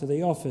appoint to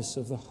the office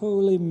of the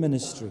holy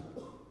ministry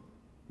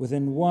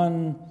within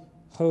one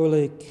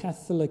holy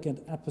Catholic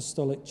and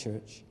Apostolic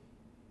Church,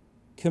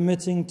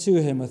 committing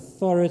to him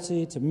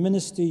authority to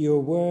minister your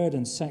word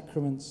and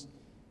sacraments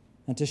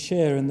and to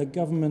share in the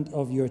government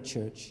of your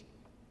church.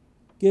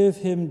 Give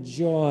him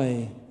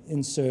joy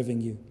in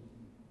serving you.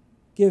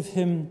 Give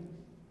him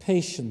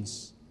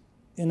patience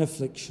in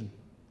affliction,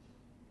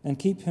 and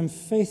keep him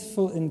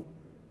faithful in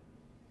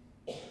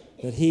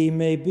that he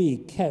may be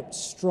kept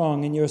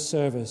strong in your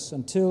service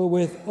until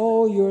with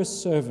all your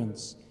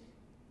servants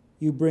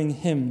you bring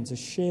him to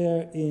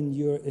share in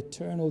your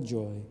eternal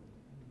joy.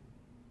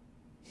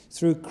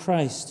 Through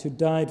Christ, who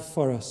died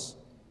for us,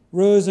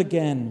 rose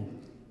again,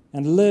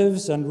 and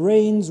lives and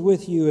reigns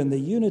with you in the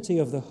unity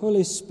of the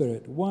Holy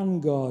Spirit, one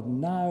God,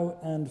 now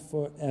and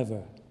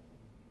forever.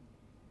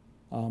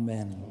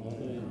 Amen.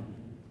 Amen.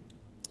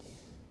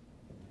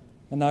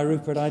 And now,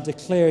 Rupert, I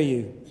declare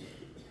you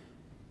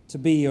to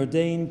be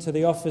ordained to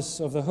the office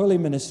of the holy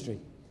ministry,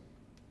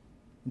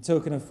 in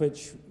token of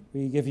which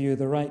we give you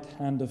the right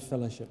hand of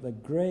fellowship. The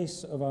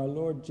grace of our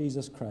Lord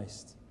Jesus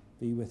Christ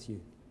be with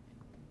you.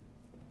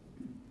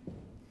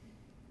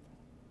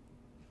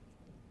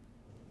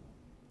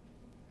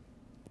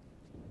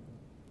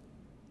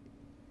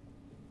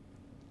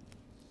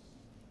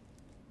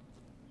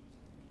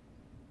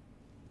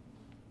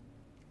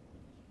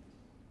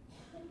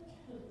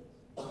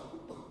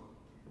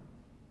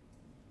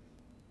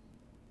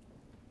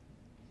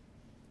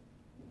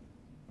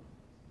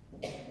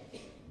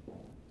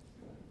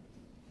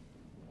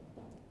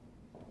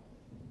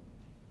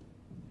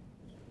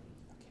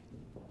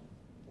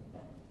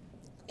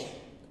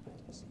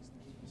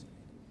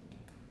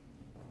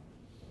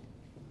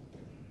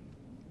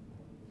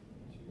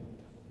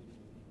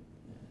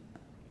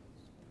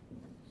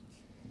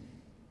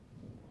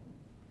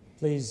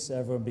 Please,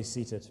 everyone, be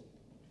seated.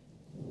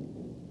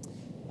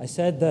 I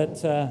said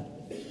that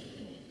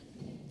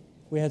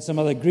we had some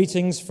other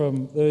greetings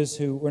from those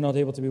who were not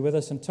able to be with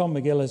us, and Tom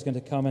McGill is going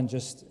to come and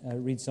just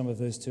read some of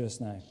those to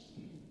us now.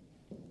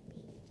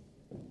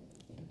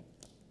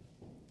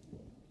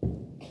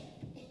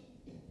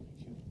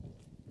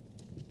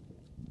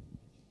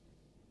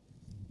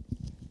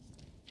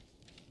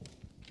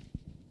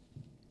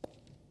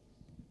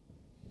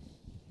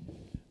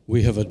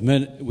 We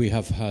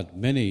have had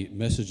many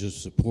messages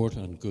of support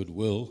and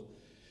goodwill,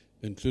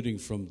 including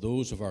from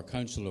those of our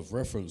Council of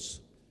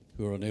Reference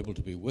who are unable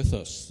to be with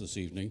us this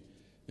evening,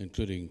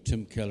 including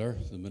Tim Keller,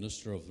 the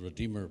minister of the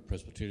Redeemer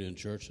Presbyterian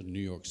Church in New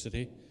York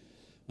City,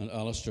 and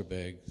Alistair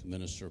Begg, the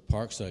minister of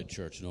Parkside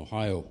Church in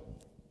Ohio.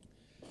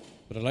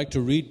 But I'd like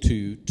to read to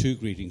you two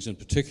greetings in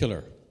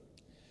particular.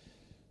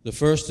 The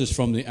first is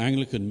from the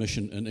Anglican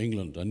Mission in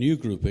England, a new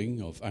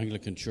grouping of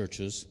Anglican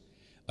churches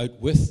out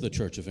with the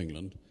Church of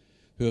England,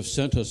 who have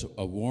sent us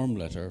a warm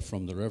letter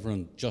from the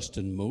Reverend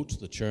Justin Moat,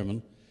 the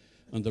chairman,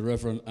 and the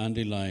Reverend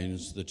Andy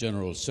Lyons, the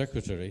general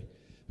secretary,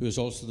 who is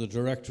also the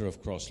director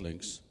of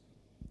Crosslinks,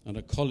 and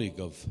a colleague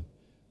of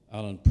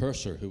Alan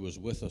Purser, who was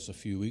with us a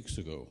few weeks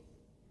ago.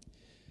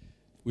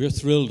 We are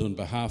thrilled on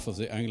behalf of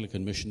the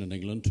Anglican Mission in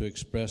England to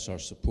express our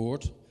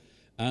support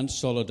and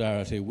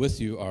solidarity with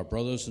you, our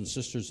brothers and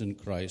sisters in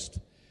Christ,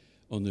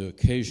 on the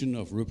occasion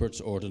of Rupert's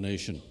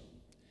ordination.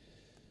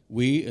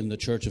 We in the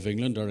Church of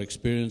England are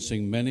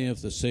experiencing many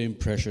of the same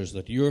pressures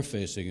that you're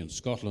facing in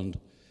Scotland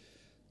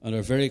and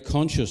are very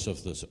conscious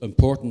of the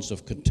importance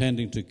of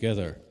contending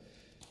together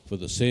for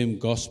the same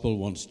gospel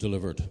once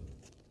delivered.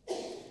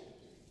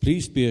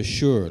 Please be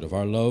assured of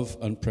our love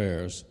and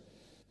prayers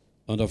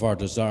and of our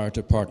desire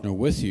to partner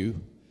with you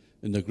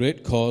in the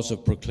great cause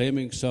of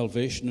proclaiming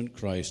salvation in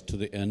Christ to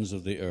the ends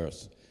of the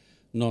earth,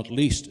 not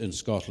least in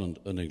Scotland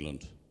and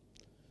England,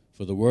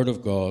 for the word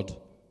of God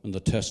and the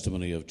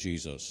testimony of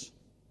Jesus.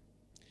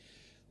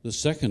 The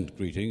second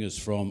greeting is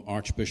from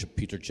Archbishop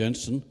Peter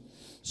Jensen,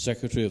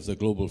 Secretary of the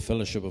Global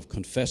Fellowship of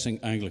Confessing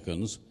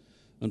Anglicans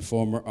and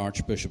former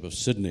Archbishop of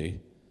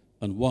Sydney,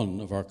 and one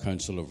of our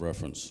Council of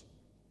Reference.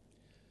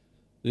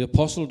 The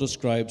Apostle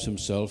describes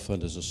himself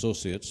and his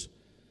associates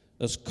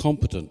as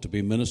competent to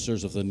be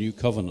ministers of the New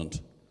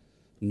Covenant,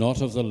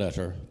 not of the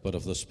letter, but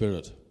of the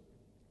Spirit.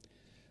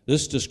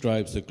 This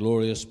describes the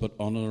glorious but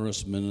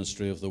onerous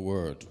ministry of the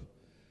Word.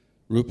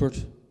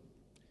 Rupert,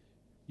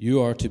 you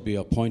are to be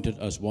appointed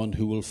as one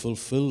who will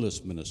fulfill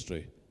this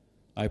ministry.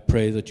 I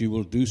pray that you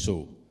will do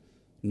so,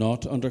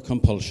 not under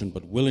compulsion,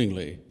 but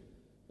willingly,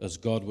 as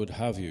God would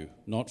have you,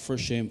 not for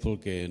shameful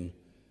gain,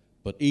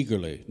 but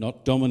eagerly,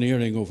 not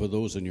domineering over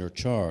those in your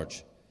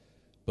charge,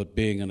 but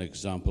being an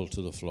example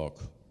to the flock.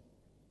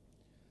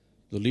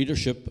 The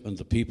leadership and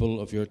the people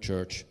of your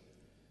church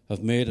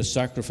have made a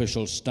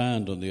sacrificial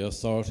stand on the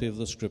authority of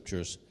the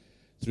Scriptures,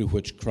 through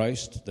which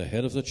Christ, the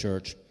head of the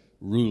church,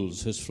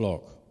 rules his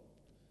flock.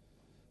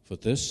 For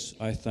this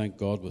I thank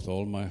God with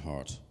all my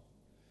heart.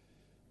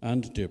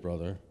 And, dear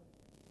brother,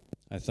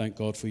 I thank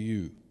God for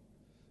you,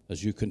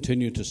 as you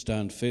continue to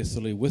stand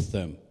faithfully with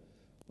them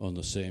on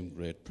the same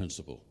great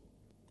principle.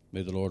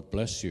 May the Lord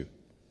bless you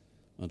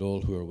and all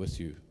who are with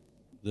you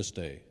this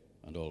day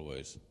and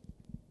always.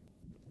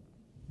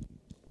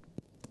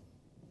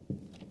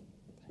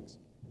 Thanks.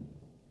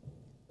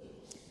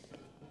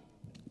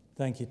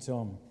 Thank you,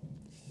 Tom.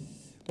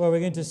 Well,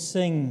 we're going to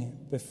sing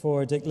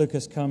before Dick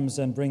Lucas comes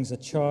and brings a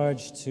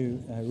charge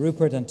to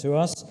Rupert and to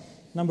us.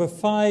 Number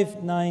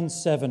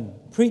 597,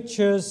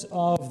 Preachers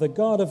of the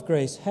God of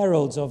Grace,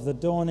 Heralds of the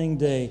Dawning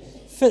Day,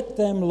 fit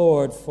them,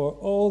 Lord, for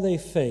all they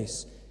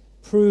face.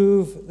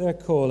 Prove their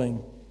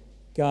calling,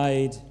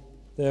 guide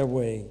their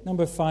way.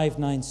 Number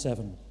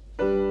 597.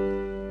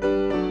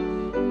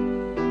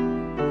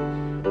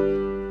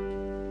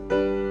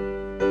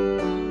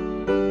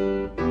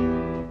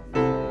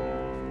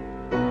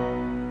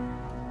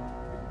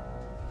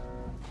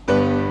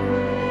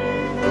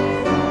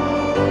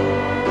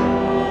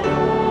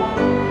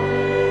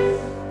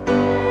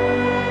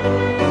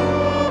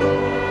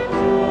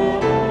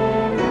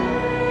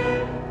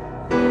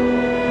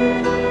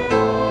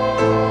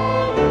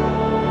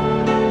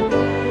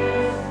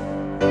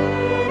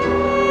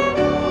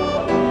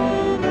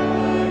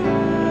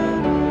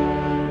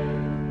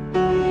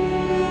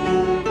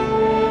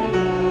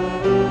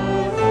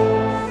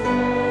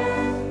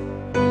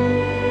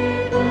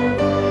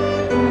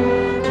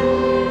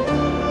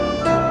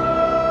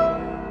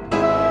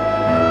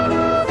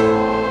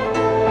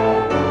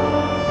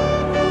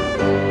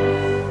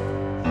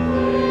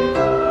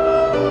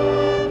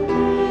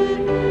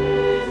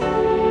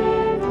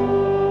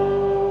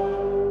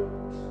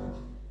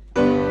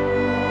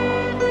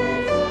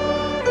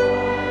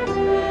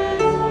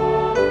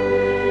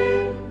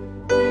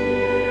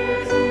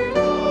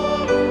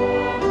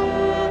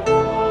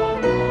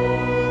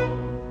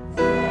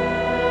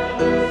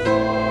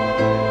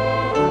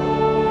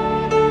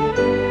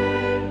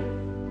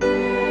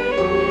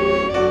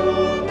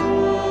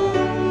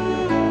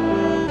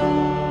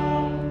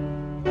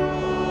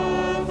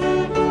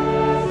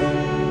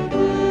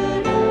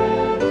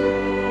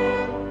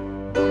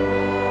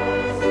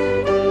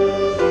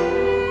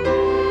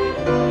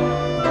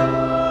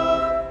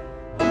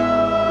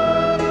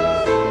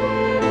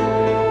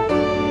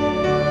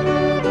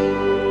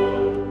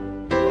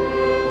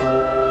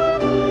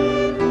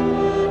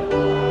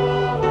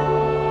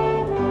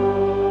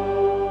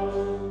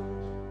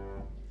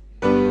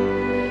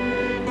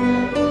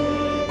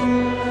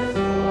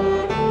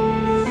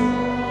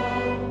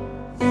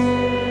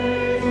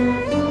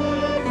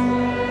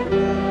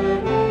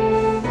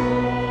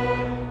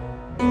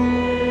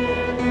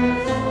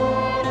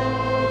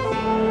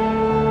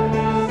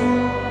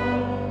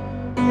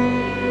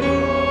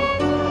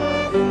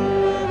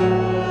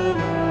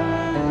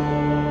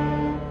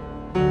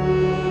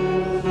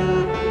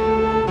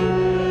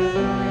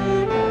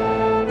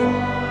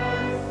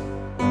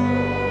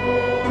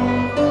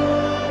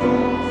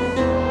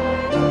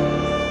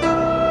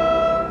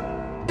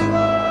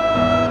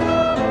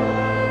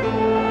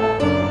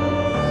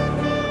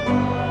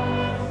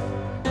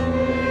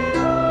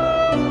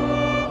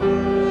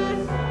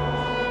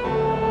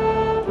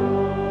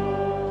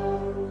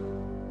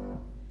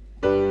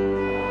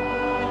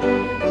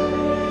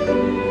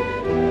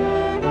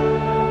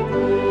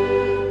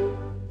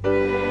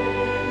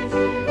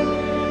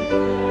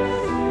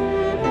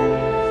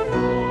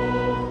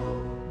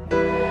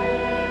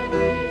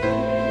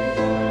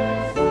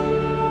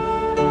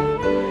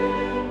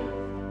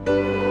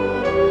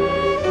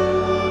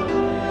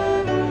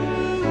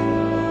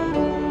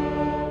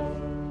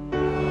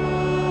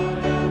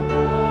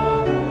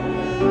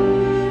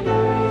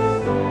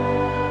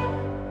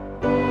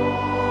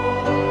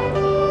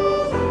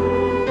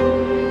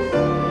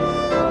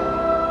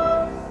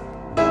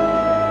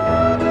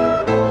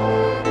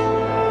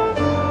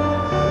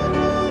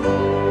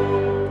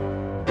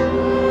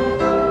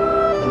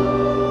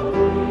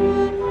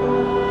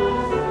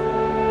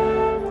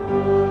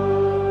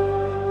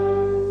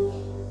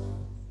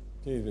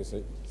 Please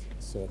be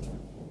seated.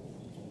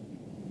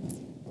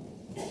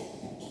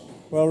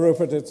 Well,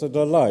 Rupert, it's a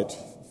delight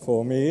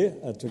for me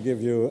to give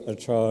you a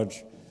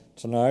charge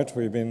tonight.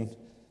 We've been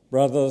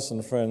brothers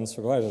and friends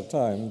for quite a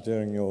time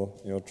during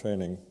your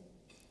training.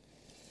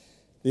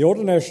 The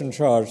ordination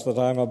charge that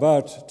I'm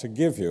about to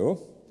give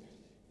you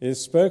is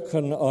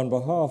spoken on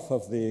behalf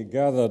of the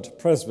gathered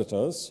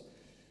presbyters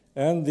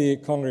and the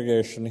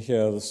congregation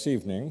here this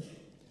evening,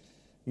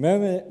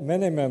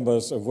 many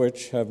members of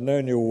which have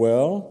known you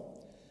well,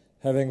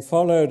 having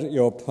followed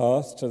your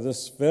path to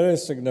this very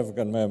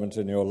significant moment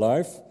in your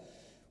life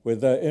with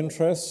their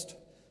interest,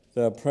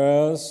 their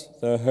prayers,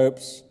 their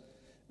hopes,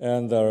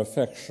 and their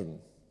affection.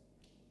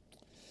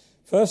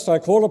 First, I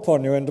call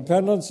upon you in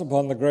dependence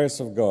upon the grace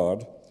of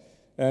God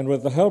and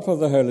with the help of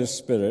the Holy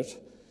Spirit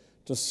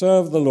to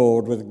serve the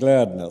Lord with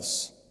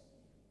gladness.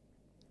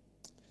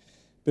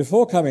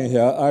 Before coming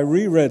here, I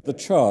reread the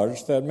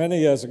charge that many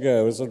years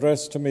ago was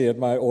addressed to me at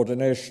my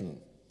ordination.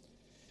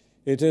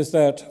 It is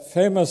that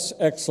famous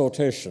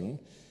exhortation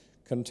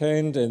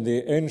contained in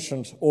the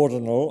ancient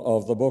ordinal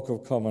of the Book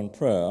of Common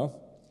Prayer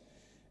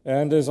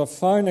and is a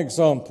fine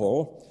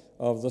example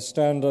of the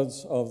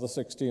standards of the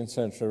 16th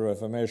century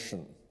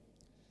Reformation.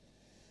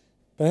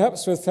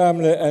 Perhaps with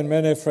family and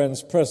many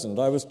friends present,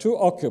 I was too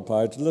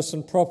occupied to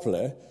listen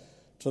properly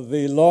to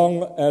the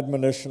long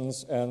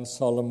admonitions and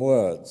solemn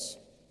words.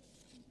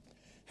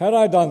 Had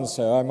I done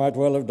so, I might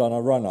well have done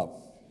a run-up,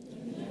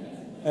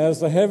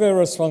 as the heavy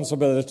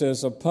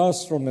responsibilities of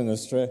pastoral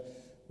ministry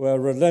were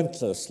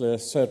relentlessly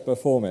set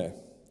before me.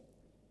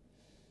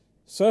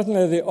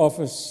 Certainly the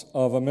office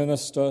of a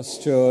minister,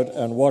 steward,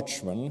 and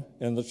watchman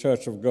in the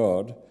Church of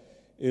God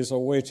is a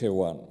weighty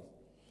one,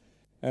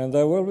 and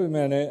there will be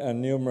many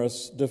and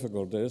numerous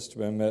difficulties to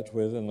be met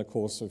with in the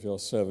course of your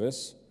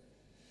service.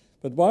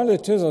 But while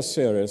it is a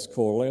serious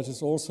call, it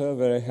is also a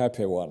very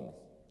happy one.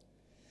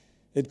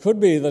 It could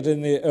be that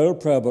in the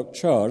old prayer book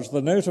charge,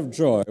 the note of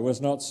joy was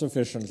not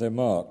sufficiently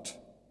marked.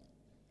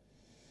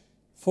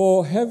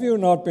 For have you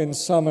not been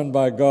summoned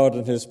by God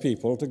and his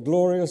people to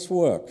glorious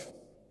work?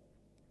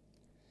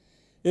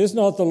 Is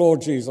not the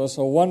Lord Jesus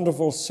a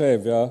wonderful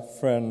Saviour,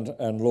 friend,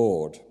 and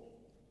Lord?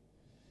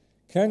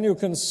 Can you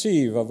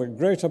conceive of a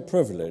greater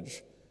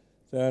privilege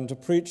than to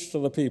preach to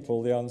the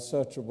people the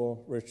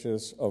unsearchable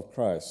riches of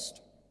Christ?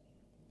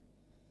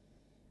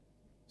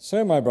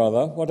 So, my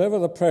brother, whatever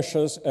the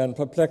pressures and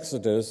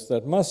perplexities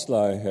that must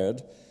lie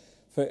ahead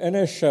for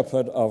any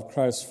shepherd of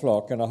Christ's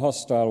flock in a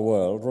hostile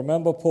world,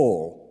 remember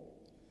Paul.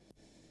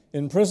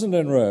 Imprisoned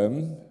in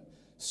Rome,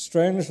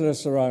 strangely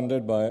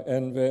surrounded by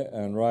envy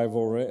and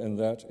rivalry in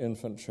that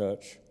infant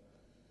church,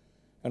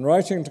 and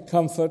writing to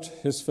comfort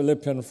his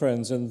Philippian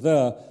friends in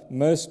their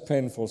most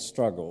painful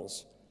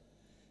struggles,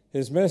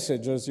 his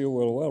message, as you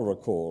will well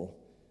recall,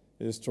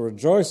 is to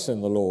rejoice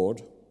in the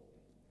Lord.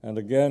 And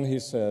again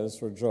he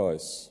says,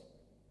 rejoice.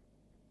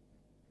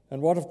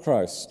 And what of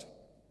Christ?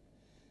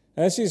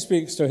 As he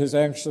speaks to his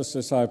anxious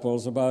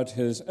disciples about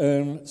his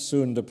own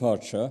soon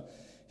departure,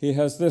 he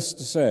has this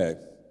to say: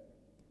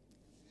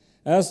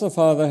 As the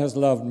Father has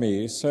loved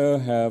me, so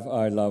have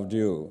I loved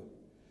you.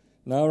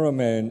 Now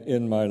remain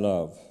in my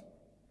love.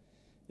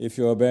 If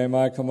you obey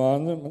my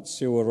commandments,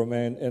 you will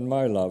remain in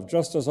my love,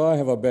 just as I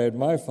have obeyed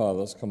my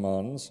Father's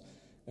commands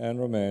and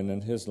remain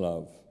in his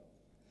love.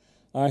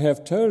 I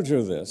have told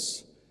you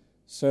this,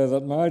 so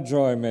that my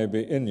joy may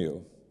be in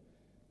you,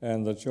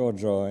 and that your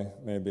joy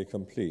may be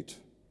complete.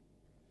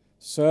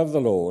 Serve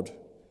the Lord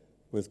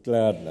with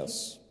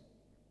gladness.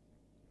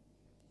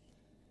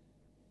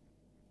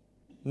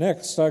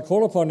 Next, I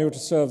call upon you to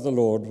serve the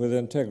Lord with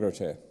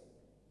integrity.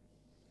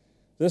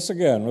 This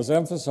again was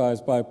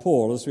emphasized by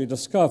Paul, as we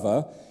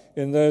discover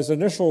in those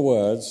initial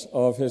words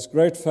of his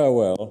great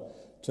farewell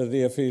to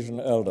the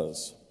Ephesian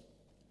elders.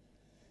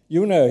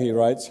 You know, he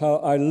writes, how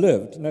I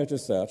lived,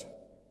 notice that,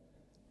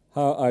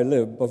 how I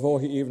lived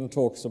before he even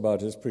talks about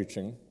his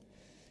preaching.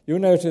 You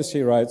notice,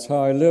 he writes,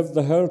 how I lived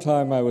the whole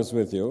time I was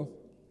with you.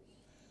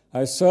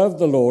 I served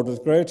the Lord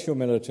with great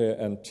humility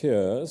and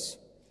tears,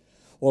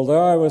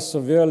 although I was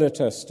severely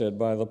tested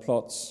by the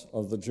plots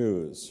of the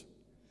Jews.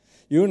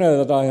 You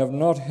know that I have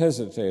not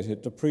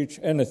hesitated to preach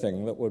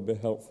anything that would be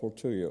helpful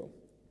to you.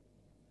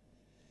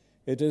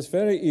 It is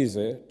very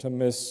easy to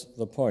miss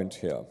the point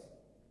here.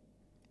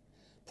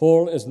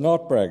 Paul is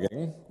not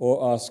bragging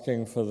or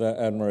asking for their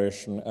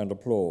admiration and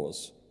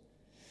applause.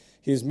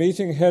 He's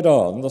meeting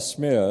head-on the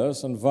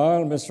smears and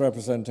vile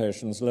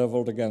misrepresentations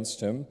leveled against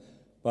him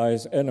by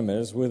his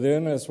enemies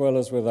within as well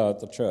as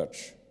without the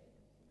church.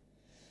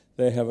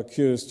 They have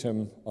accused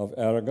him of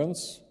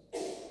arrogance,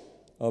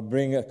 of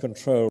being a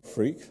control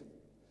freak,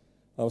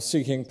 of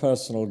seeking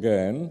personal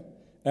gain,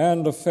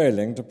 and of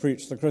failing to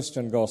preach the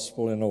Christian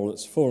gospel in all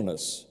its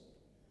fullness.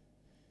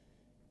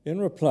 In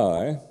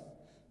reply,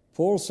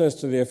 Paul says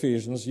to the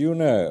Ephesians, you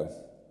know.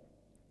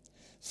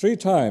 3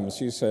 times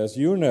he says,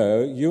 you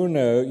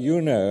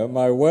know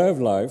my way of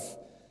life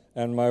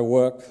and my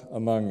work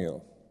among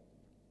you.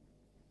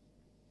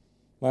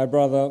 My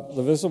brother,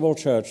 the visible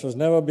church has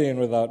never been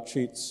without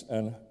cheats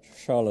and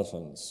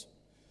charlatans.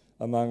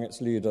 among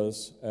its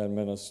leaders and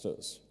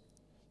ministers.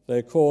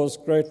 They cause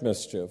great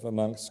mischief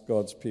amongst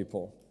God's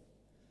people.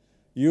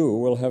 You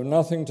will have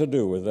nothing to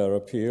do with their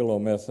appeal or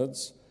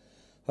methods,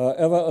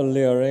 however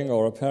alluring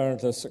or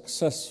apparently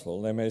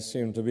successful they may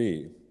seem to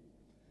be.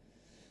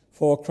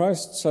 For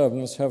Christ's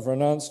servants have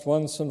renounced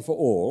once and for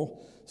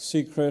all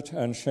secret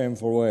and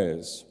shameful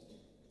ways.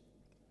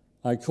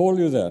 I call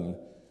you then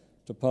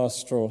to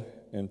pastoral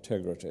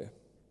integrity.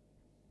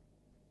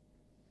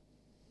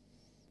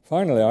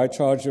 Finally, I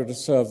charge you to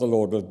serve the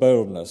Lord with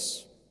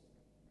boldness.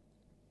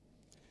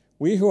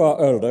 We who are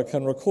older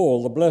can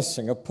recall the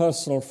blessing of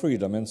personal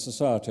freedom in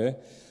society,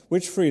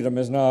 which freedom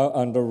is now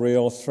under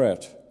real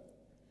threat.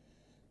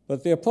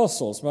 But the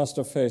apostles must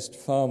have faced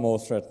far more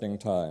threatening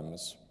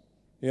times.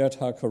 Yet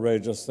how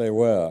courageous they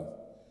were.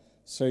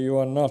 So you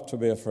are not to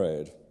be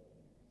afraid.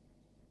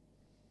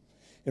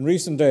 In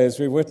recent days,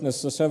 we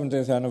witnessed the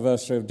 70th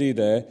anniversary of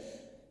D-Day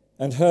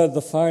and heard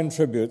the fine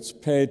tributes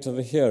paid to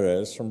the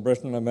heroes from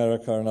Britain,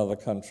 America, and other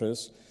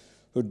countries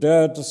who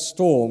dared to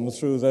storm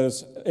through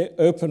those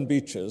open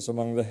beaches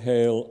among the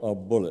hail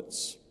of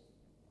bullets.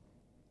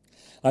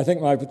 I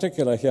think my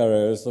particular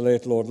hero is the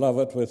late Lord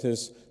Lovat with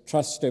his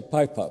trusty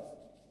piper,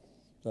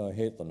 though I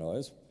hate the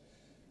noise,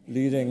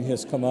 leading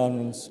his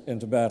commanders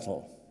into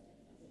battle.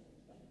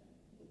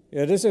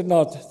 Yet is it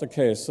not the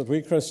case that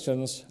we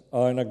Christians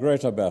are in a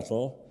greater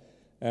battle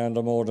and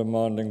a more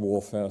demanding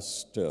warfare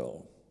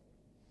still?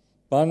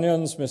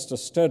 Bunyan's Mr.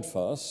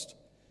 Steadfast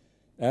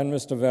and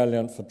Mr.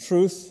 Valiant for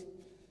truth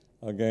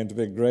are going to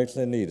be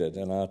greatly needed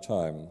in our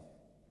time.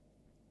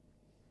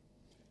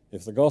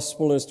 If the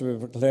gospel is to be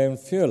proclaimed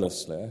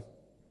fearlessly,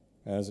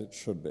 as it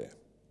should be.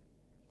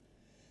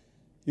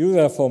 You,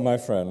 therefore, my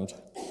friend,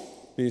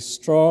 be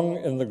strong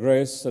in the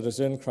grace that is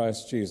in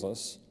Christ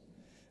Jesus,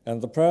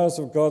 and the prayers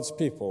of God's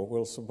people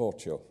will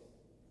support you.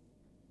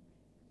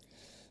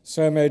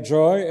 So may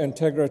joy,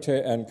 integrity,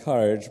 and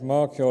courage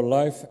mark your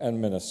life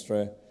and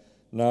ministry,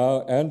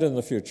 now and in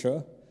the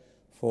future,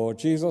 for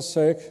Jesus'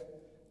 sake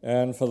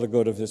and for the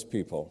good of his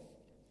people.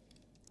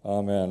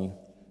 Amen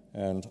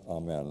and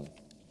amen.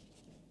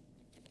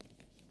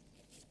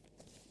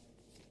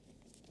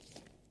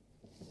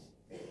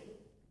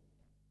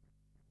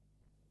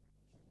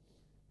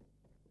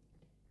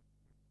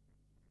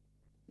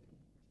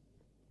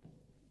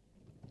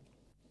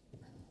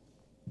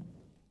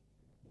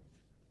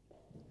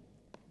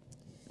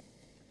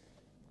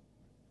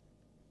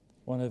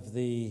 One of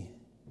the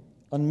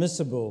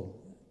unmissable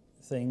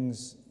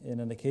things in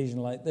an occasion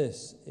like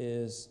this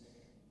is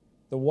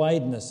the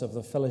wideness of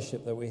the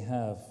fellowship that we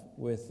have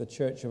with the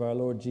Church of our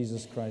Lord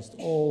Jesus Christ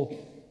all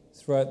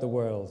throughout the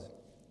world.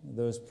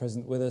 Those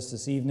present with us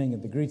this evening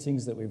and the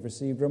greetings that we've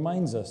received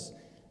reminds us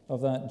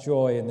of that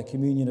joy in the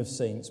communion of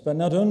saints, but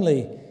not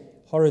only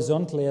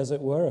horizontally, as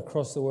it were,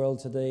 across the world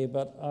today,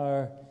 but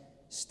our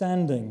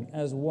standing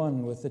as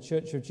one with the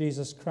Church of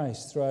Jesus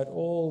Christ throughout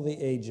all the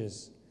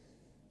ages.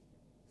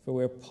 For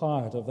we're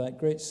part of that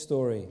great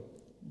story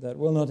that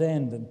will not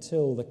end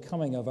until the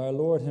coming of our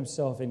Lord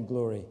himself in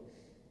glory.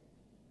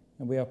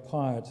 And we are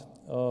part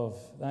of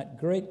that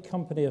great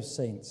company of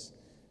saints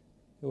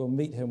who will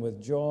meet him with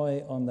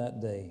joy on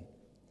that day.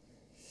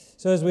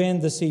 So as we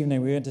end this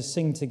evening, we're going to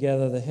sing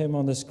together the hymn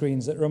on the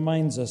screens that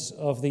reminds us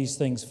of these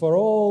things. For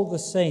all the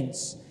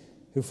saints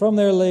who from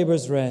their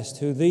labors rest,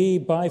 who thee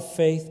by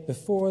faith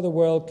before the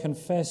world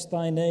confess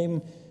thy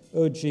name,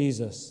 O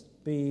Jesus,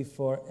 be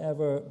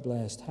forever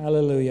blessed.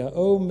 Hallelujah.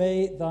 Oh,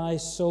 may thy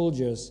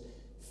soldiers,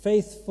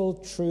 faithful,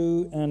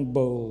 true, and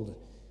bold,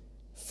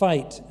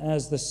 fight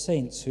as the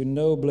saints who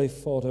nobly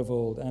fought of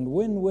old, and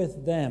win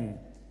with them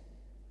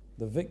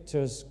the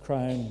victor's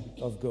crown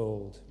of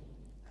gold.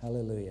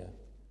 Hallelujah.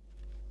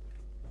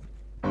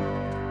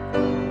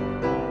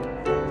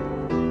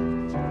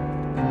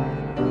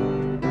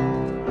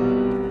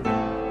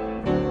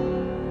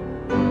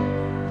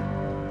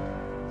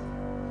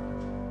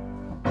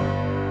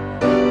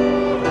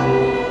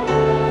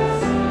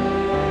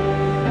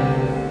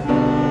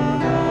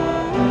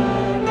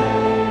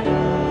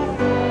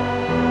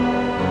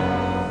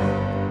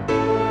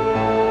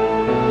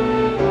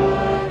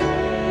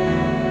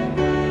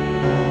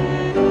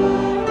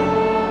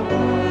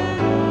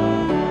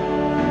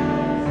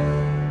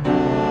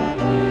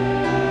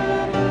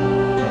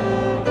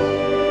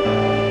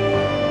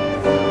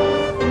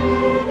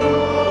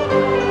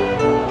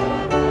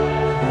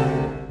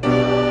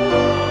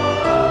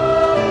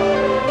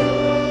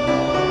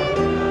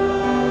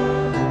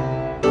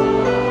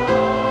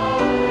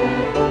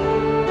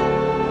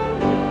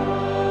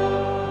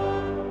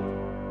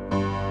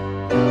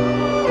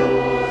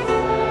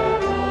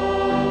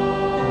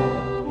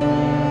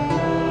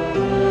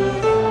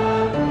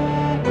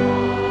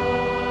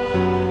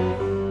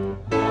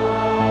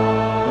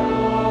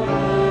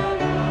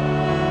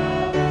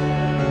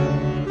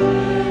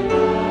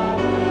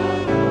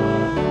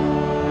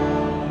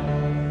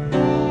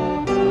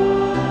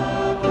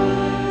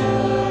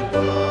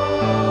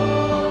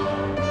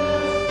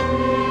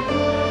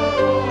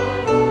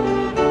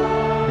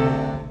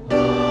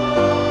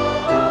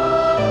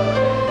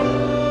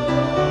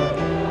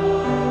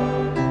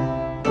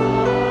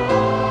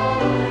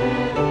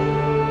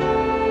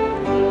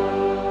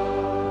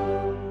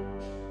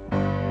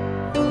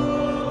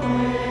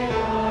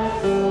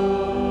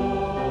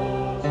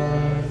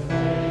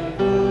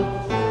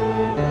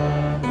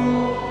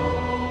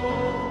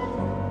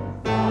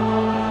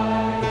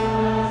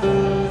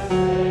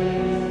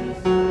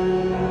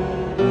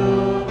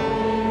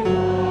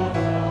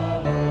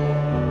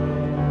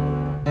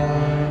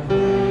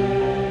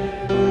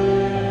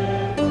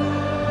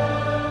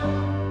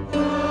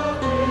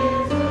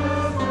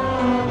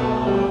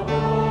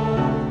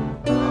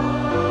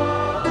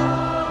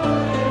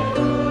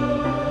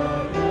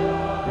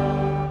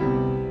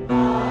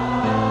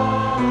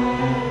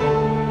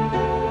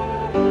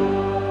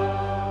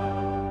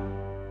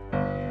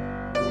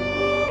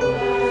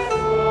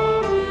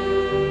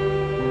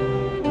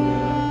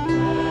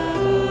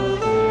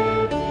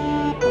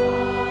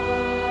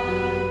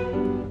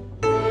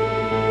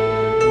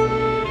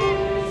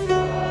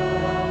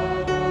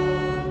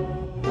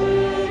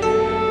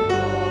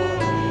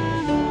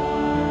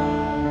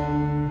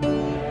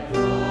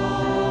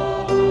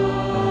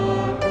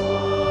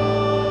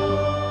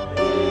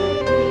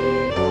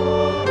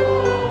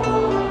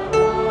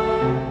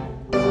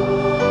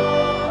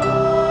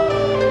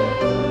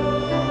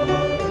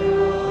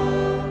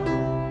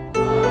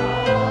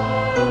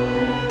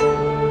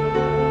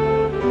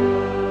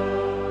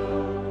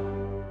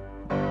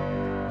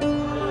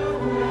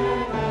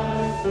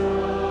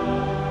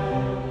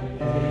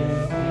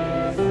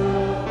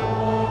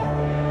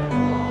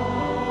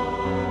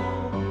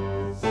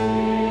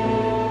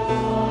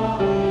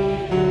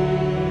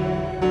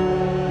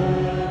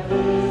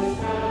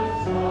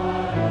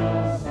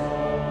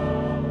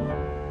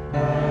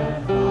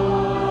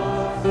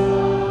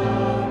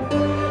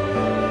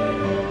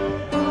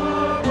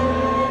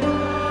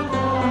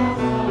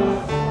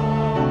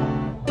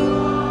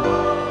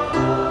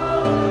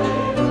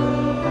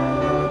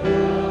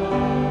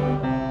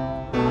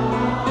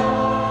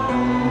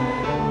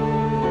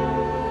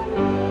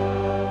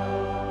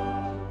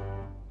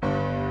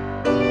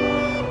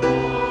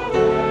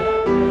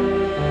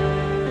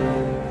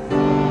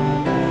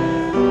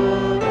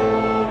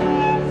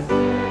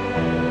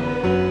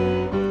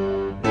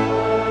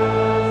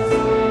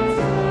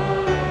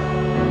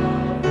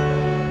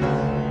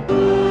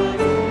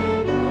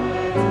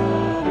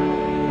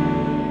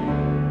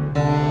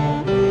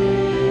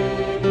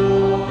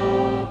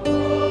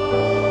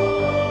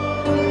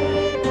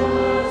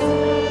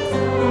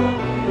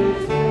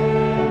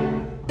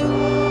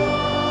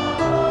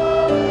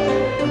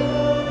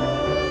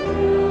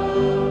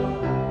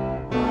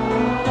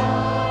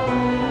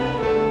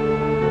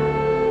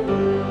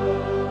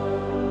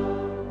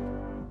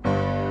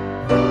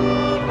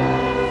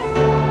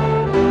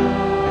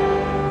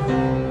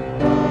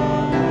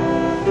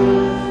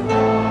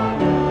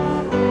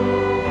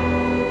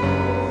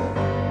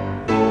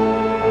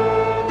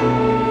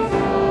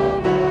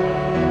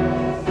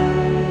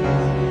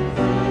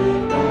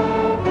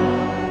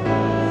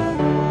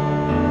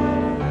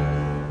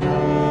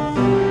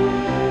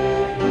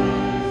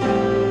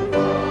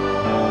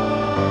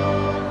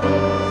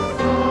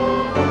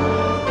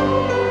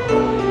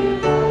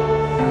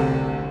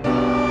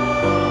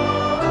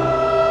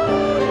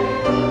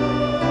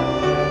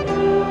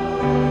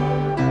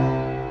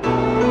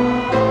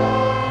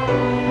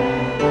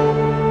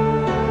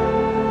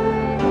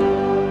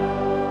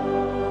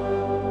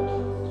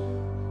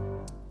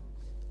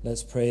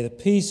 Let's pray. The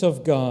peace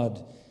of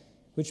God,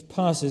 which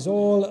passes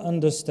all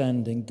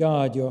understanding,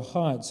 guard your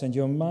hearts and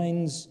your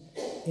minds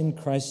in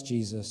Christ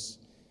Jesus.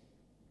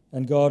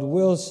 And God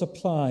will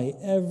supply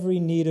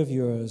every need of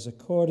yours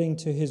according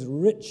to his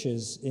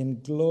riches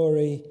in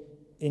glory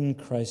in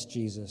Christ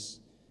Jesus.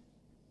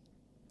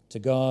 To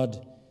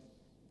God,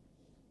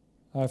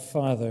 our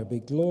Father,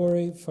 be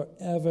glory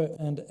forever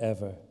and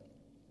ever.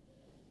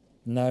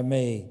 Now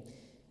may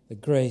the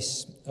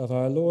grace of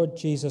our Lord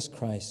Jesus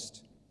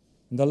Christ,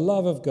 and the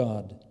love of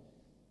God,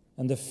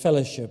 and the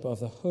fellowship of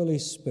the Holy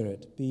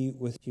Spirit be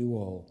with you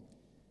all.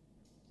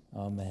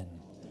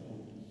 Amen.